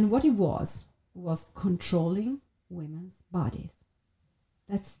 And what it was controlling women's bodies.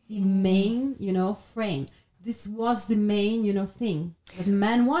 That's the main, frame. This was the main, thing that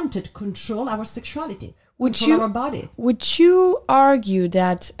men wanted, control our sexuality, control our body. Would you argue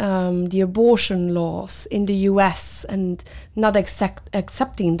that the abortion laws in the US and not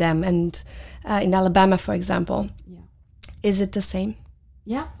accepting them, and in Alabama, for example, is it the same?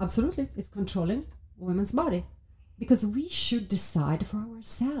 Yeah, absolutely. It's controlling women's body. Because we should decide for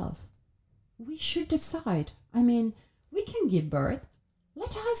ourselves. We should decide. I mean, we can give birth.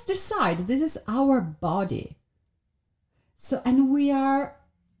 Let us decide. This is our body. So, and we are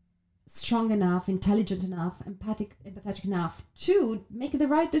strong enough, intelligent enough, empathetic enough to make the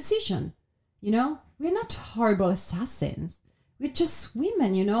right decision. We're not horrible assassins. We're just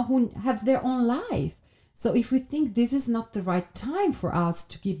women, who have their own life. So if we think this is not the right time for us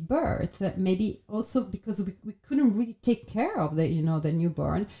to give birth, maybe also because we couldn't really take care of the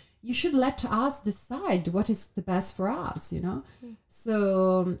newborn, you should let us decide what is the best for us,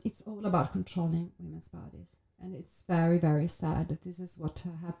 So it's all about controlling women's bodies. And it's very, very sad that this is what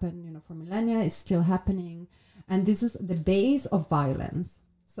happened, for millennia. It's still happening. And this is the base of violence.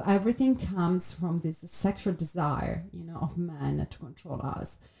 So everything comes from this sexual desire, of men to control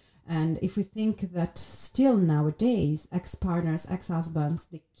us. And if we think that still nowadays, ex-partners, ex-husbands,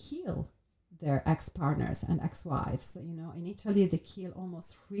 they kill their ex-partners and ex-wives. In Italy, they kill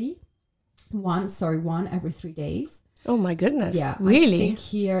almost one every 3 days. Oh my goodness. Yeah. Really? I think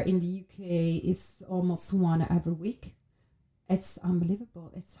here in the UK, it's almost one every week. It's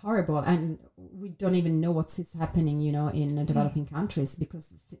unbelievable. It's horrible. And we don't even know what is happening, in developing countries,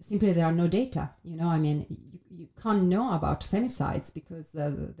 because simply there are no data. You can't know about femicides because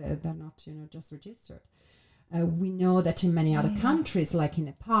they're not, just registered. We know that in many other countries, like in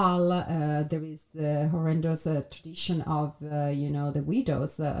Nepal, there is the horrendous tradition of, the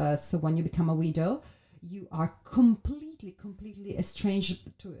widows. So when you become a widow, you are completely estranged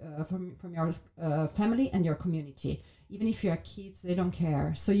from your family and your community. Even if you are kids, they don't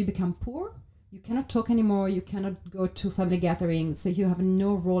care. So you become poor. You cannot talk anymore. You cannot go to family gatherings. So you have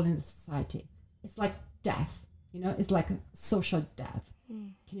no role in the society. It's like death. It's like social death.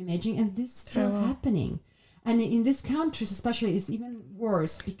 Can you imagine? And this is still happening. And in these countries especially, it's even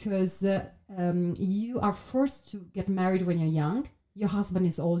worse because you are forced to get married when you're young. Your husband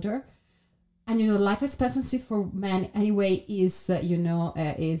is older. And, life expectancy for men anyway is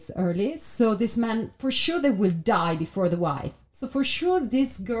early. So this man, for sure, they will die before the wife. So for sure,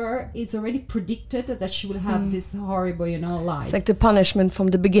 this girl is already predicted that she will have this horrible, life. It's like the punishment from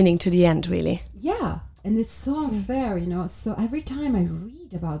the beginning to the end, really. Yeah. And it's so unfair, So every time I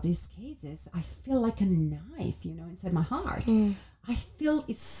read about these cases, I feel like a knife, inside my heart. I feel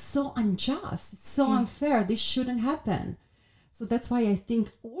it's so unjust. It's so unfair. This shouldn't happen. So that's why I think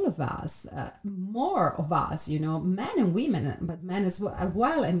all of us, more of us, men and women, but men as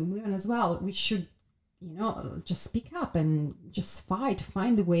well and women as well, we should, just speak up and just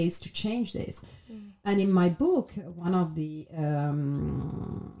find the ways to change this. And in my book, one of the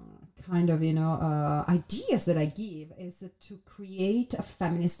ideas that I give is to create a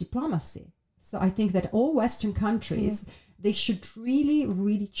feminist diplomacy. So I think that all Western countries, they should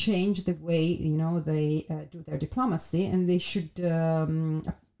really change the way, they do their diplomacy, and they should,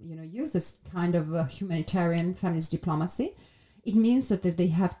 use this kind of humanitarian feminist diplomacy. It means that they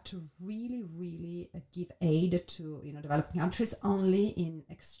have to really give aid to, developing countries only in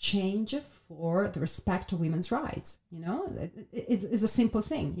exchange for the respect of women's rights. It's a simple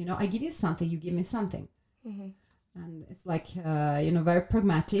thing. I give you something, you give me something. And it's like, very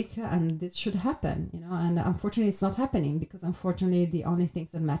pragmatic, and this should happen, and unfortunately it's not happening because unfortunately the only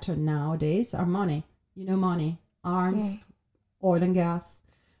things that matter nowadays are money, money, arms, oil and gas.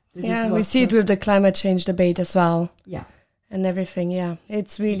 We see it with the climate change debate as well. Yeah. And everything,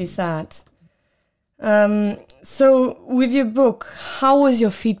 it's really sad. So with your book, how was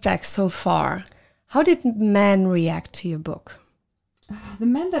your feedback so far? How did men react to your book? The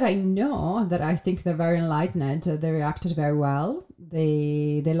men that I know, that I think they're very enlightened, they reacted very well.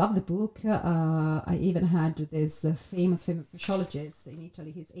 They love the book. I even had this famous sociologist in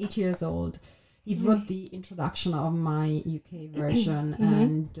Italy. He's 8 years old. He wrote the introduction of my UK version,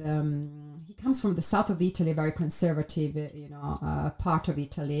 and he comes from the south of Italy, very conservative, part of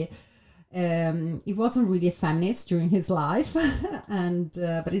Italy. He wasn't really a feminist during his life,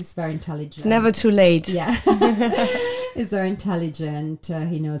 but he's very intelligent. It's never too late. Yeah. He's very intelligent.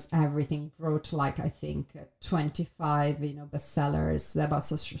 He knows everything. He wrote, I think, 25, bestsellers about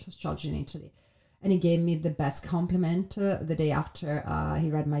sociology in Italy. And he gave me the best compliment the day after he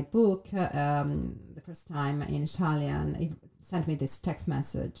read my book, the first time in Italian. He sent me this text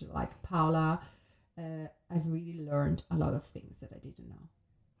message like, Paola, I've really learned a lot of things that I didn't know.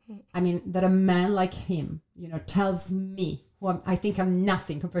 I mean, that a man like him, tells me, I think I'm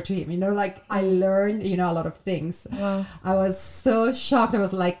nothing compared to him, I learned, a lot of things. Wow. I was so shocked. I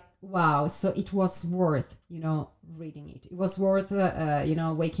was like, wow. So it was worth, reading it. It was worth,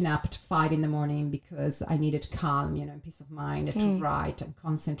 waking up at 5 a.m. because I needed calm, and peace of mind to write and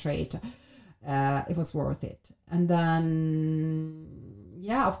concentrate. It was worth it. And then,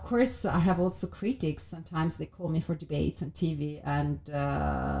 of course, I have also critics. Sometimes they call me for debates on TV, and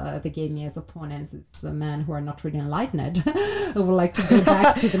they gave me as opponents. It's men who are not really enlightened, who would like to go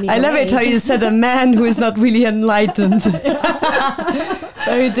back to the middle I love age. it how you said a man who is not really enlightened.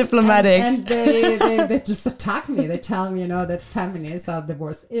 Very diplomatic. And they just attack me. They tell me, that feminists are the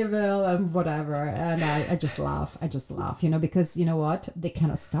worst evil and whatever. And I just laugh. Because you know what? They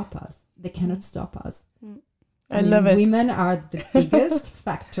cannot stop us. They cannot stop us. I love it. Women are the biggest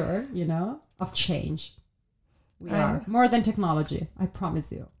factor, of change. We are. More than technology, I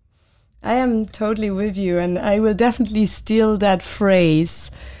promise you. I am totally with you, and I will definitely steal that phrase.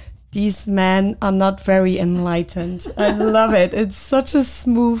 These men are not very enlightened. I love it. It's such a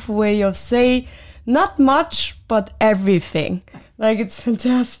smooth way of saying not much, but everything. It's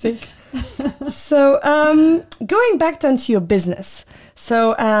fantastic. So going back then to your business.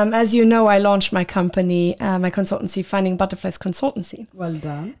 So as you know, I launched my company, my consultancy, Finding Butterflies Consultancy. Well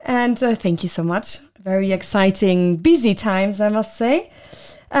done. And thank you so much. Very exciting, busy times, I must say.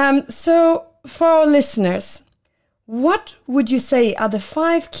 So for our listeners, what would you say are the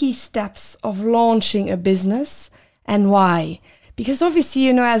 5 key steps of launching a business and why? Because obviously,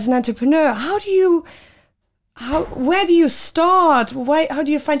 as an entrepreneur, where do you start? How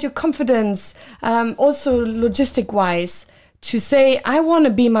do you find your confidence? Also logistic wise to say, I want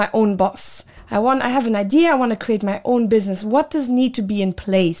to be my own boss. I have an idea. I want to create my own business. What does need to be in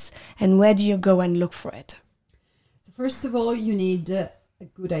place, and where do you go and look for it? So first of all, you need a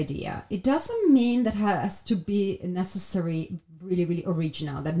good idea. It doesn't mean that has to be necessary, really, really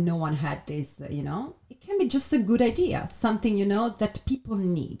original, that no one had this, It can be just a good idea, something, that people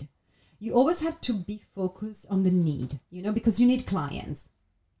need. You always have to be focused on the need, because you need clients.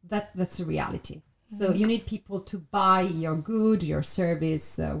 That's a reality. So you need people to buy your good, your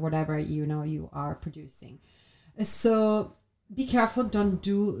service, whatever you are producing. So be careful. Don't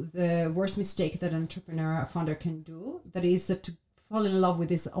do the worst mistake that an entrepreneur, a founder can do. That is to fall in love with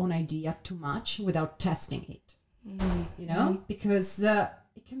his own idea too much without testing it. Because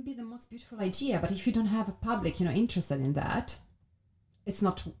it can be the most beautiful idea, but if you don't have a public, interested in that, it's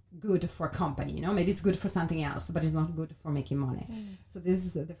not good for a company, maybe it's good for something else, but it's not good for making money. So this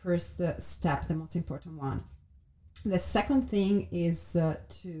is the first step, the most important one. The second thing is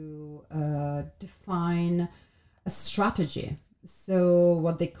to define a strategy. So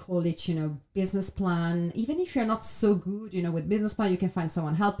what they call it, business plan. Even if you're not so good, with business plan, you can find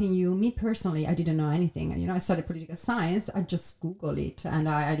someone helping you. Me personally, I didn't know anything. I studied political science. I just Googled it and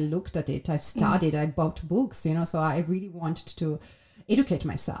I looked at it. I studied, I bought books, so I really wanted to educate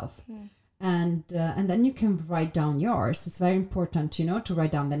myself. And then you can write down yours. It's very important, to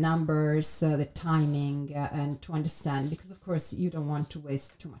write down the numbers, the timing, and to understand, because of course you don't want to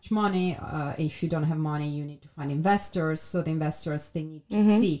waste too much money. If you don't have money, you need to find investors. So the investors, they need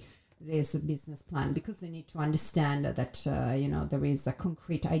to see this business plan, because they need to understand that, there is a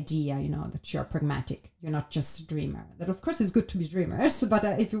concrete idea, that you're pragmatic. You're not just a dreamer. That of course is good to be dreamers, but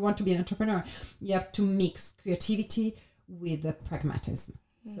if you want to be an entrepreneur, you have to mix creativity with the pragmatism.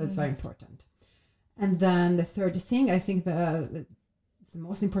 So it's very important. And then the third thing, I think the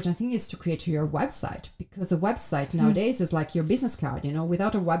most important thing is to create your website, because a website nowadays is like your business card.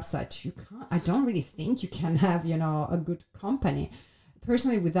 Without a website, I don't really think you can have, a good company.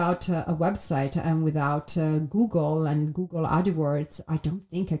 Personally, without a website and without Google and Google AdWords, I don't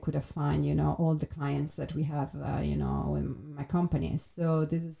think I could have found, all the clients that we have, in my company. So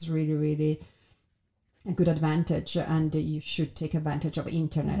this is really, really a good advantage, and you should take advantage of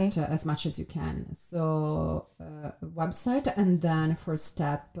internet as much as you can. So website, and then first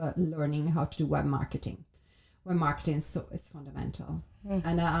step, learning how to do web marketing. Web marketing, so it's fundamental.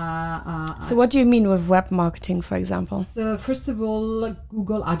 And so what do you mean with web marketing, for example? So first of all,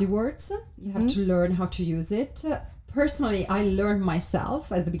 Google AdWords, you have to learn how to use it. Personally, I learned myself.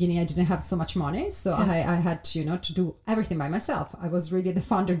 At the beginning, I didn't have so much money, so I had to, to do everything by myself. I was really the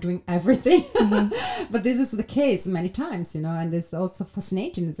founder doing everything. But this is the case many times, and it's also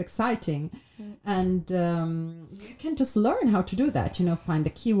fascinating. It's exciting. And you can just learn how to do that, find the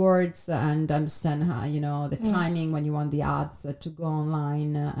keywords and understand how, the timing when you want the ads to go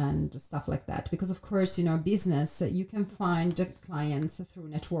online and stuff like that. Because, of course, business, you can find clients through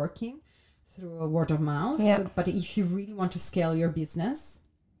networking, through word of mouth. But if you really want to scale your business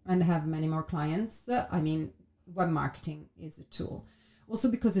and have many more clients, web marketing is a tool.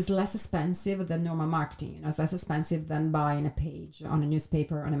 Also because it's less expensive than normal marketing. It's less expensive than buying a page on a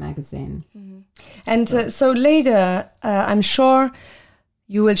newspaper, on a magazine. And so later, I'm sure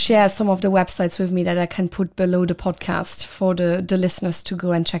you will share some of the websites with me that I can put below the podcast for the listeners to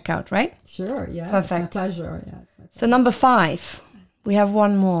go and check out, right? Sure, yeah. Perfect. It's my pleasure. Yeah, it's my pleasure. So number 5, we have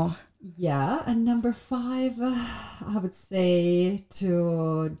one more. Yeah, and number 5, I would say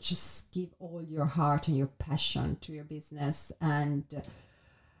to just give all your heart and your passion to your business, and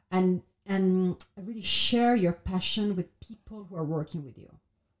really share your passion with people who are working with you.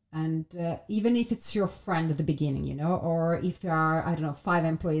 And even if it's your friend at the beginning, or if there are, 5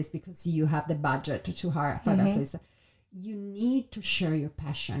 employees because you have the budget to hire 5 employees, you need to share your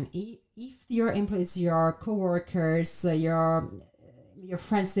passion. If your employees, your coworkers, your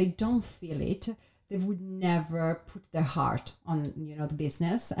friends, they don't feel it, they would never put their heart on the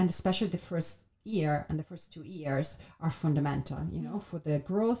business. And especially the first year and the first 2 years are fundamental for the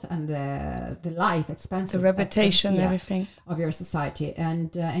growth and the life expense, the reputation, everything of your society.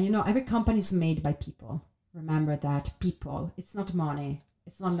 And every company is made by people. Remember that. People, it's not money,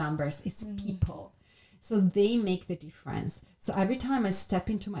 it's not numbers, it's people. So they make the difference. So every time I step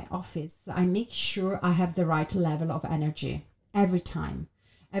into my office, I make sure I have the right level of energy. Every time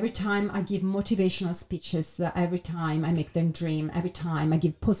I give motivational speeches, every time I make them dream, every time I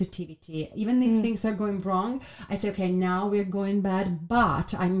give positivity, even if things are going wrong, I say, okay, now we're going bad,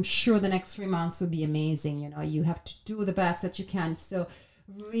 but I'm sure the next 3 months will be amazing. You have to do the best that you can. So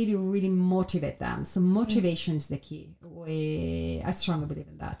really, really motivate them. So motivation is the key. I strongly believe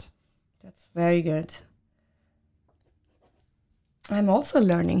in that. That's very good. I'm also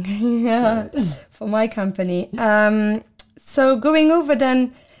learning yeah, for my company. So going over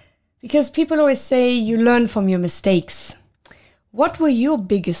then, because people always say you learn from your mistakes. What were your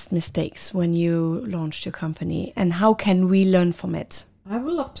biggest mistakes when you launched your company, and how can we learn from it? I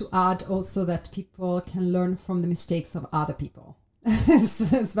would love to add also that people can learn from the mistakes of other people.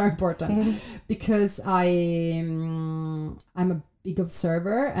 it's very important because I'm a big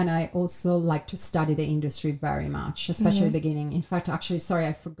observer, and I also like to study the industry very much, especially the beginning. In fact, actually, sorry,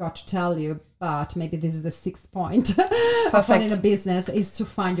 I forgot to tell you, but maybe this is the 6th point of finding a business is to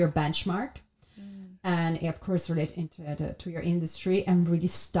find your benchmark. And of course, relate into to your industry and really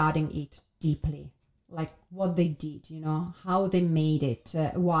studying it deeply, like what they did, how they made it,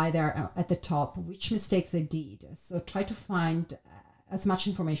 why they're at the top, which mistakes they did. So try to find as much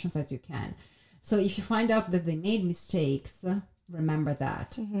information as you can. So if you find out that they made mistakes, remember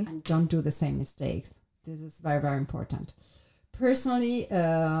that and don't do the same mistakes. This is very, very important. Personally,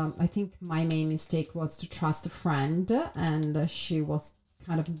 I think my main mistake was to trust a friend, and she was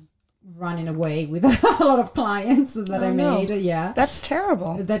kind of running away with a lot of clients that I made. Yeah, that's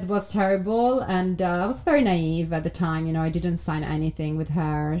terrible. That was terrible, and I was very naive at the time. I didn't sign anything with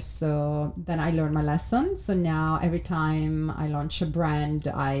her. So then I learned my lesson. So now every time I launch a brand,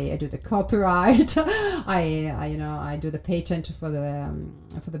 I do the copyright, I do the patent for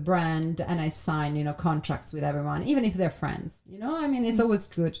the brand, and I sign contracts with everyone, even if they're friends. It's always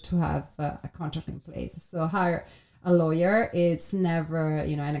good to have a contract in place. So hire a lawyer. It's never,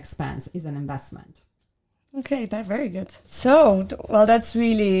 an expense, it's an investment. Okay, that's very good. So, well, that's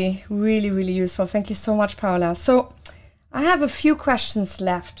really, really, really useful. Thank you so much, Paola. So I have a few questions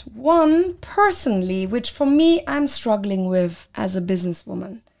left. One, personally, which for me, I'm struggling with as a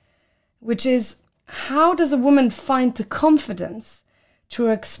businesswoman, which is how does a woman find the confidence to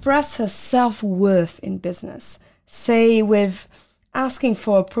express her self-worth in business, say with asking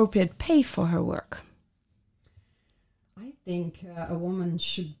for appropriate pay for her work? I think a woman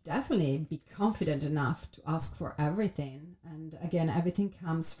should definitely be confident enough to ask for everything. And again, everything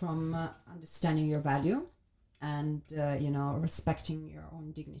comes from understanding your value and, respecting your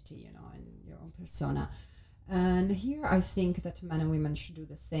own dignity, and your own persona. And here I think that men and women should do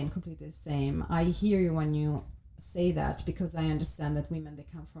the same, completely the same. I hear you when you say that, because I understand that women, they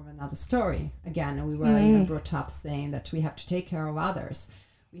come from another story. Again, we were brought up saying that we have to take care of others.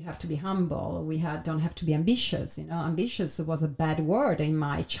 We have to be humble. We don't have to be ambitious. Ambitious was a bad word in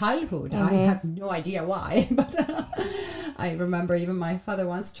my childhood. I have no idea why, but I remember even my father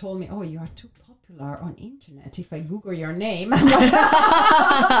once told me, "Oh, you are too popular on internet. If I Google your name," I'm like,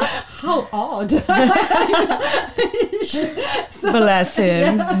 how odd. Bless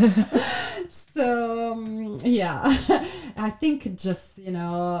him. Yeah. So I think just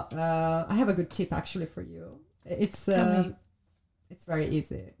I have a good tip actually for you. It's very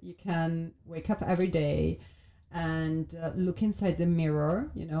easy. You can wake up every day and look inside the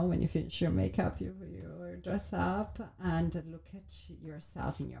mirror, when you finish your makeup, you dress up, and look at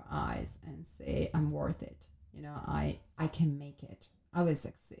yourself in your eyes and say, I'm worth it. I can make it. I will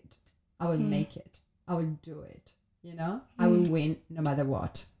succeed. I will make it. I will do it. I will win no matter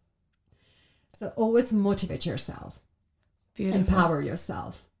what. So always motivate yourself. Beautiful. Empower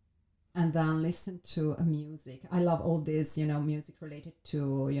yourself. And then listen to a music. I love all this, music related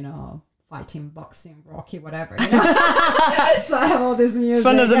to, fighting, boxing, Rocky, whatever. So I have all this music. In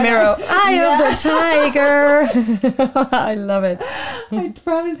front of the mirror. I am the tiger. I love it. I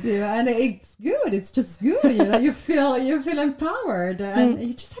promise you. And it's good. It's just good. You feel empowered. And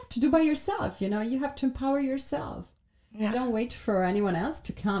you just have to do by yourself. You have to empower yourself. Yeah. Don't wait for anyone else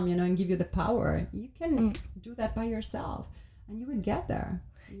to come, and give you the power. You can do that by yourself, and you will get there.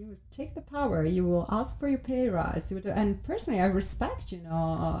 You will take the power. You will ask for your pay rise. And personally, I respect,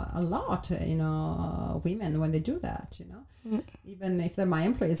 a lot, women when they do that, even if they're my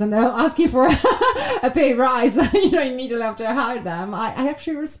employees and they're asking for a pay rise, immediately after I hire them, I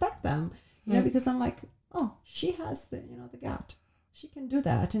actually respect them, because I'm like, oh, she has the gut. She can do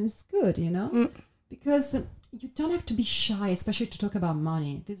that, and it's good, because you don't have to be shy, especially to talk about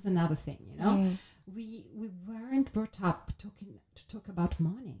money. This is another thing, We weren't brought up to talk about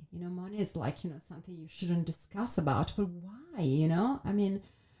money. Money is like, something you shouldn't discuss about. But why,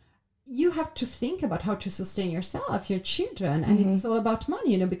 you have to think about how to sustain yourself, your children. And it's all about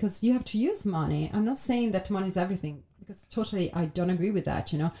money, because you have to use money. I'm not saying that money is everything, because totally I don't agree with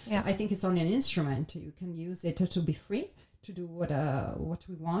that, Yeah. I think it's only an instrument. You can use it to be free, to do what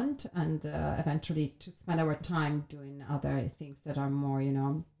we want, and eventually to spend our time doing other things that are more,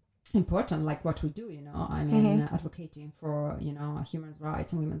 important, like what we do, advocating for, human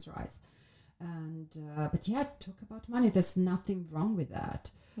rights and women's rights. And but yeah, talk about money. There's nothing wrong with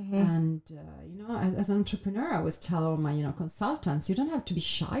that. And as an entrepreneur, I always tell all my consultants, you don't have to be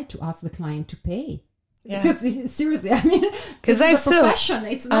shy to ask the client to pay. Yeah. Because seriously, I mean, because it's a profession.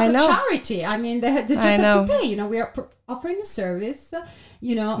 It's not a charity. I mean, they just have to pay. We are offering a service.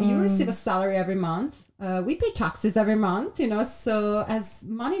 You receive a salary every month. We pay taxes every month. So as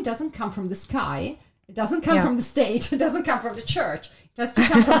money doesn't come from the sky, it doesn't come from the state. It doesn't come from the church. It has to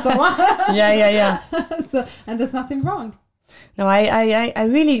come from someone. Yeah. So, and there's nothing wrong. No, I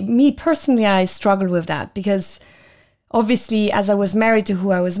really, me personally, I struggle with that because obviously as I was married to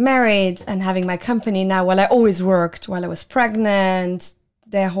who I was married and having my company now, I always worked while I was pregnant,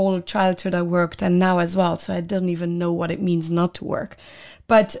 their whole childhood I worked and now as well. So I don't even know what it means not to work.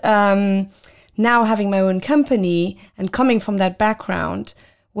 But now having my own company and coming from that background,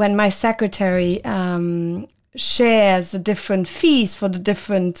 when my secretary shares the different fees for the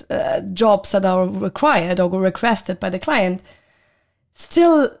different jobs that are required or requested by the client,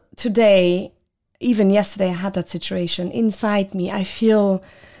 still today, even yesterday I had that situation inside me.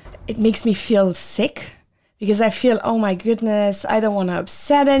 It makes me feel sick because I feel, oh my goodness, I don't want to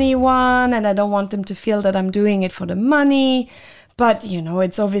upset anyone and I don't want them to feel that I'm doing it for the money. But,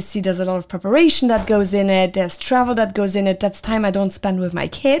 it's obviously there's a lot of preparation that goes in it. There's travel that goes in it. That's time I don't spend with my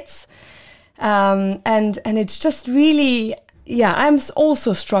kids. And it's just really, I'm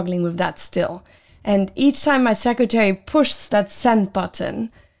also struggling with that still. And each time my secretary pushes that send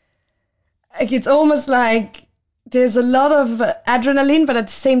button, it's almost like there's a lot of adrenaline, but at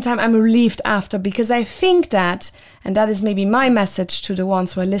the same time, I'm relieved after because I think that, and that is maybe my message to the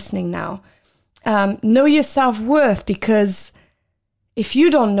ones who are listening now, know your self-worth, because if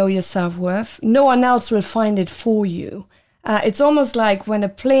you don't know your self-worth, no one else will find it for you. It's almost like when a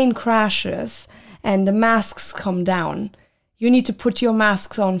plane crashes and the masks come down, you need to put your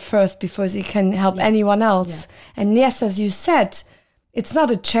masks on first before you can help anyone else. Yeah. And yes, as you said, it's not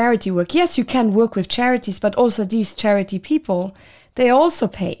a charity work. Yes, you can work with charities, but also these charity people, they also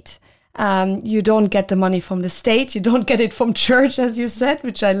paid. You don't get the money from the state. You don't get it from church, as you said,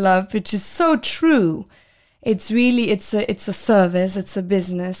 which I love, which is so true. It's really, it's a service, it's a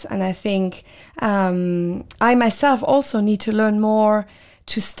business. And I think I myself also need to learn more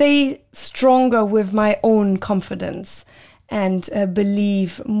to stay stronger with my own confidence and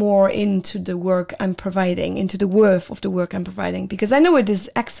believe more into the work I'm providing, into the worth of the work I'm providing, because I know it is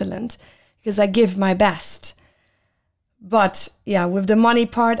excellent, because I give my best. But yeah, with the money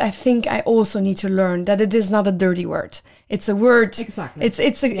part, I think I also need to learn that it is not a dirty word. It's a word. Exactly.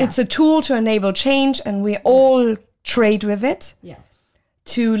 It's a tool to enable change, and we all trade with it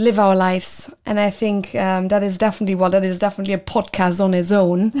to live our lives. And I think that is definitely a podcast on its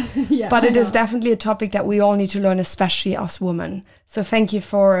own. But it is definitely a topic that we all need to learn, especially us women. So thank you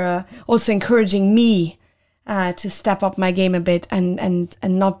for also encouraging me to step up my game a bit and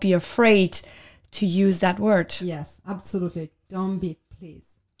not be afraid to use that word. Yes, absolutely. Don't be,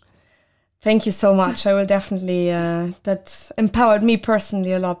 please. Thank you so much. I will definitely, that empowered me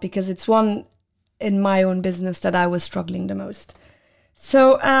personally a lot, because it's one in my own business that I was struggling the most.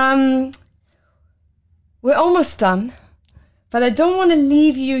 So we're almost done, but I don't want to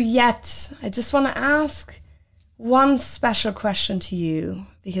leave you yet. I just want to ask one special question to you,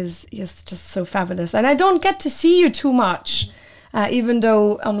 because you're just so fabulous. And I don't get to see you too much. Even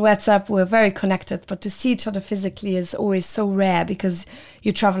though on WhatsApp we're very connected, but to see each other physically is always so rare, because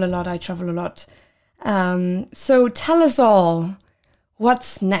you travel a lot, I travel a lot. So tell us all,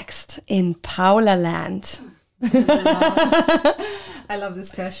 what's next in Paula land? I love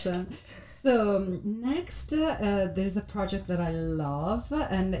this question. So next, there's a project that I love,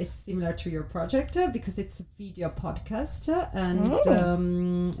 and it's similar to your project because it's a video podcast, and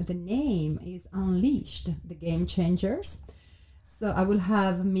the name is Unleashed, the Game Changers. So I will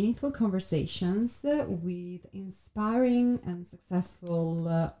have meaningful conversations with inspiring and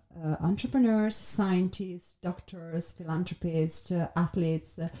successful entrepreneurs, scientists, doctors, philanthropists,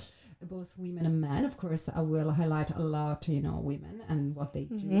 athletes, both women and men. Of course, I will highlight a lot, women and what they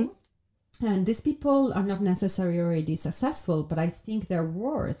do. And these people are not necessarily already successful, but I think they're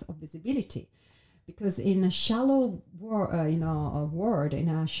worth of visibility. Because in a shallow world, in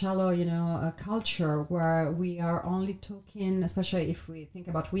a shallow, culture where we are only talking, especially if we think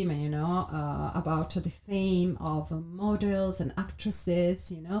about women, about the fame of models and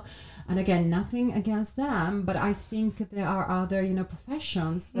actresses, and again, nothing against them, but I think there are other,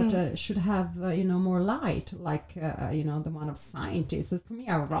 professions that should have, more light, like, the one of scientists, that for me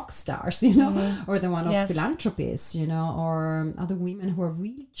are rock stars, or the one of philanthropists, or other women who are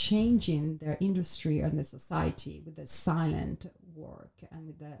really changing their industry and the society with a silent work and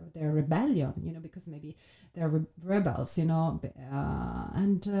with their rebellion, because maybe they're rebels,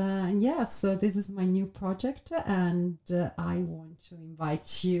 and yes, so this is my new project, and I want to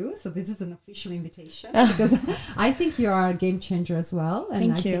invite you. So this is an official invitation because I think you are a game changer as well,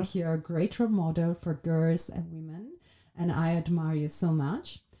 and I think you're a great role model for girls and women, and I admire you so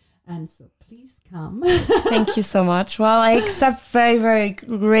much. And so please come. Thank you so much. Well, I accept very, very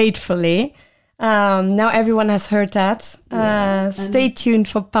gratefully. Now everyone has heard that. Stay tuned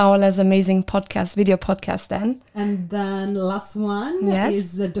for Paola's amazing video podcast then. And then the last one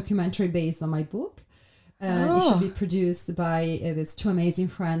is a documentary based on my book. It should be produced by these two amazing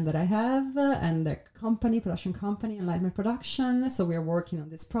friends that I have and their production company, Enlightenment Production. So we're working on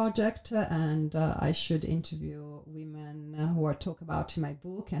this project, and I should interview women who are talk about in my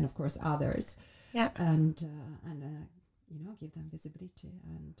book, and of course others. Yeah. And give them visibility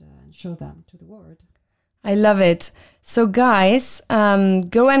and show them to the world. I love it. So guys,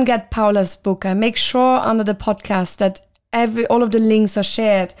 go and get Paola's book. I make sure under the podcast that all of the links are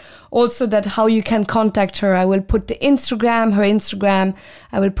shared. Also that how you can contact her. I will put her Instagram.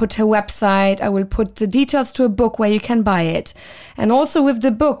 I will put her website. I will put the details to a book where you can buy it. And also with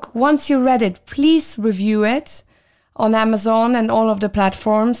the book, once you read it, please review it on Amazon and all of the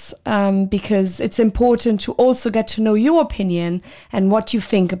platforms, because it's important to also get to know your opinion and what you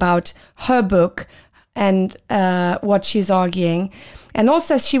think about her book and what she's arguing. And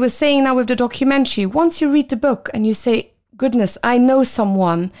also, as she was saying now with the documentary, once you read the book and you say, goodness, I know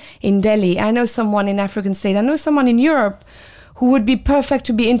someone in Delhi, I know someone in African state, I know someone in Europe who would be perfect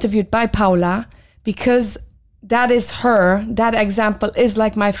to be interviewed by Paola, because that is her, that example is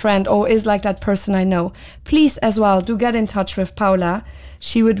like my friend or is like that person I know. Please as well, do get in touch with Paola.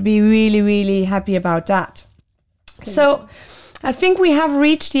 She would be really, really happy about that. So I think we have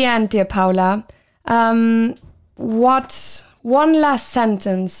reached the end, dear Paola. What one last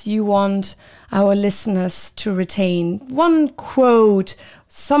sentence you want our listeners to retain? One quote,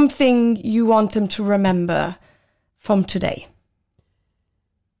 something you want them to remember from today?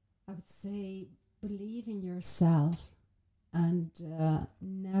 I would say believe in yourself and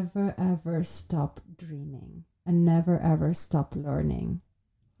never ever stop dreaming and never ever stop learning.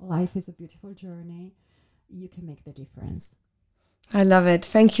 Life is a beautiful journey. You can make the difference. I love it.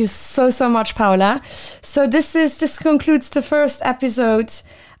 Thank you so, so much, Paola. So this concludes the first episode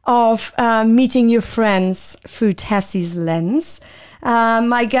of Meeting Your Friends through Tessie's Lens.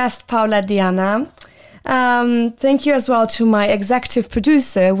 My guest, Paola Diana. Thank you as well to my executive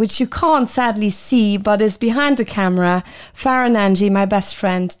producer, which you can't sadly see, but is behind the camera, Farah Nanji, my best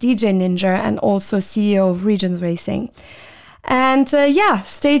friend, DJ Ninja, and also CEO of Regions Racing. And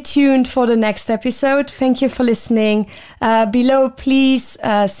stay tuned for the next episode. Thank you for listening. Below, please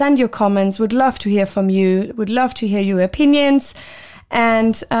send your comments. Would love to hear from you. Would love to hear your opinions.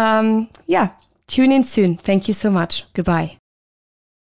 And tune in soon. Thank you so much. Goodbye.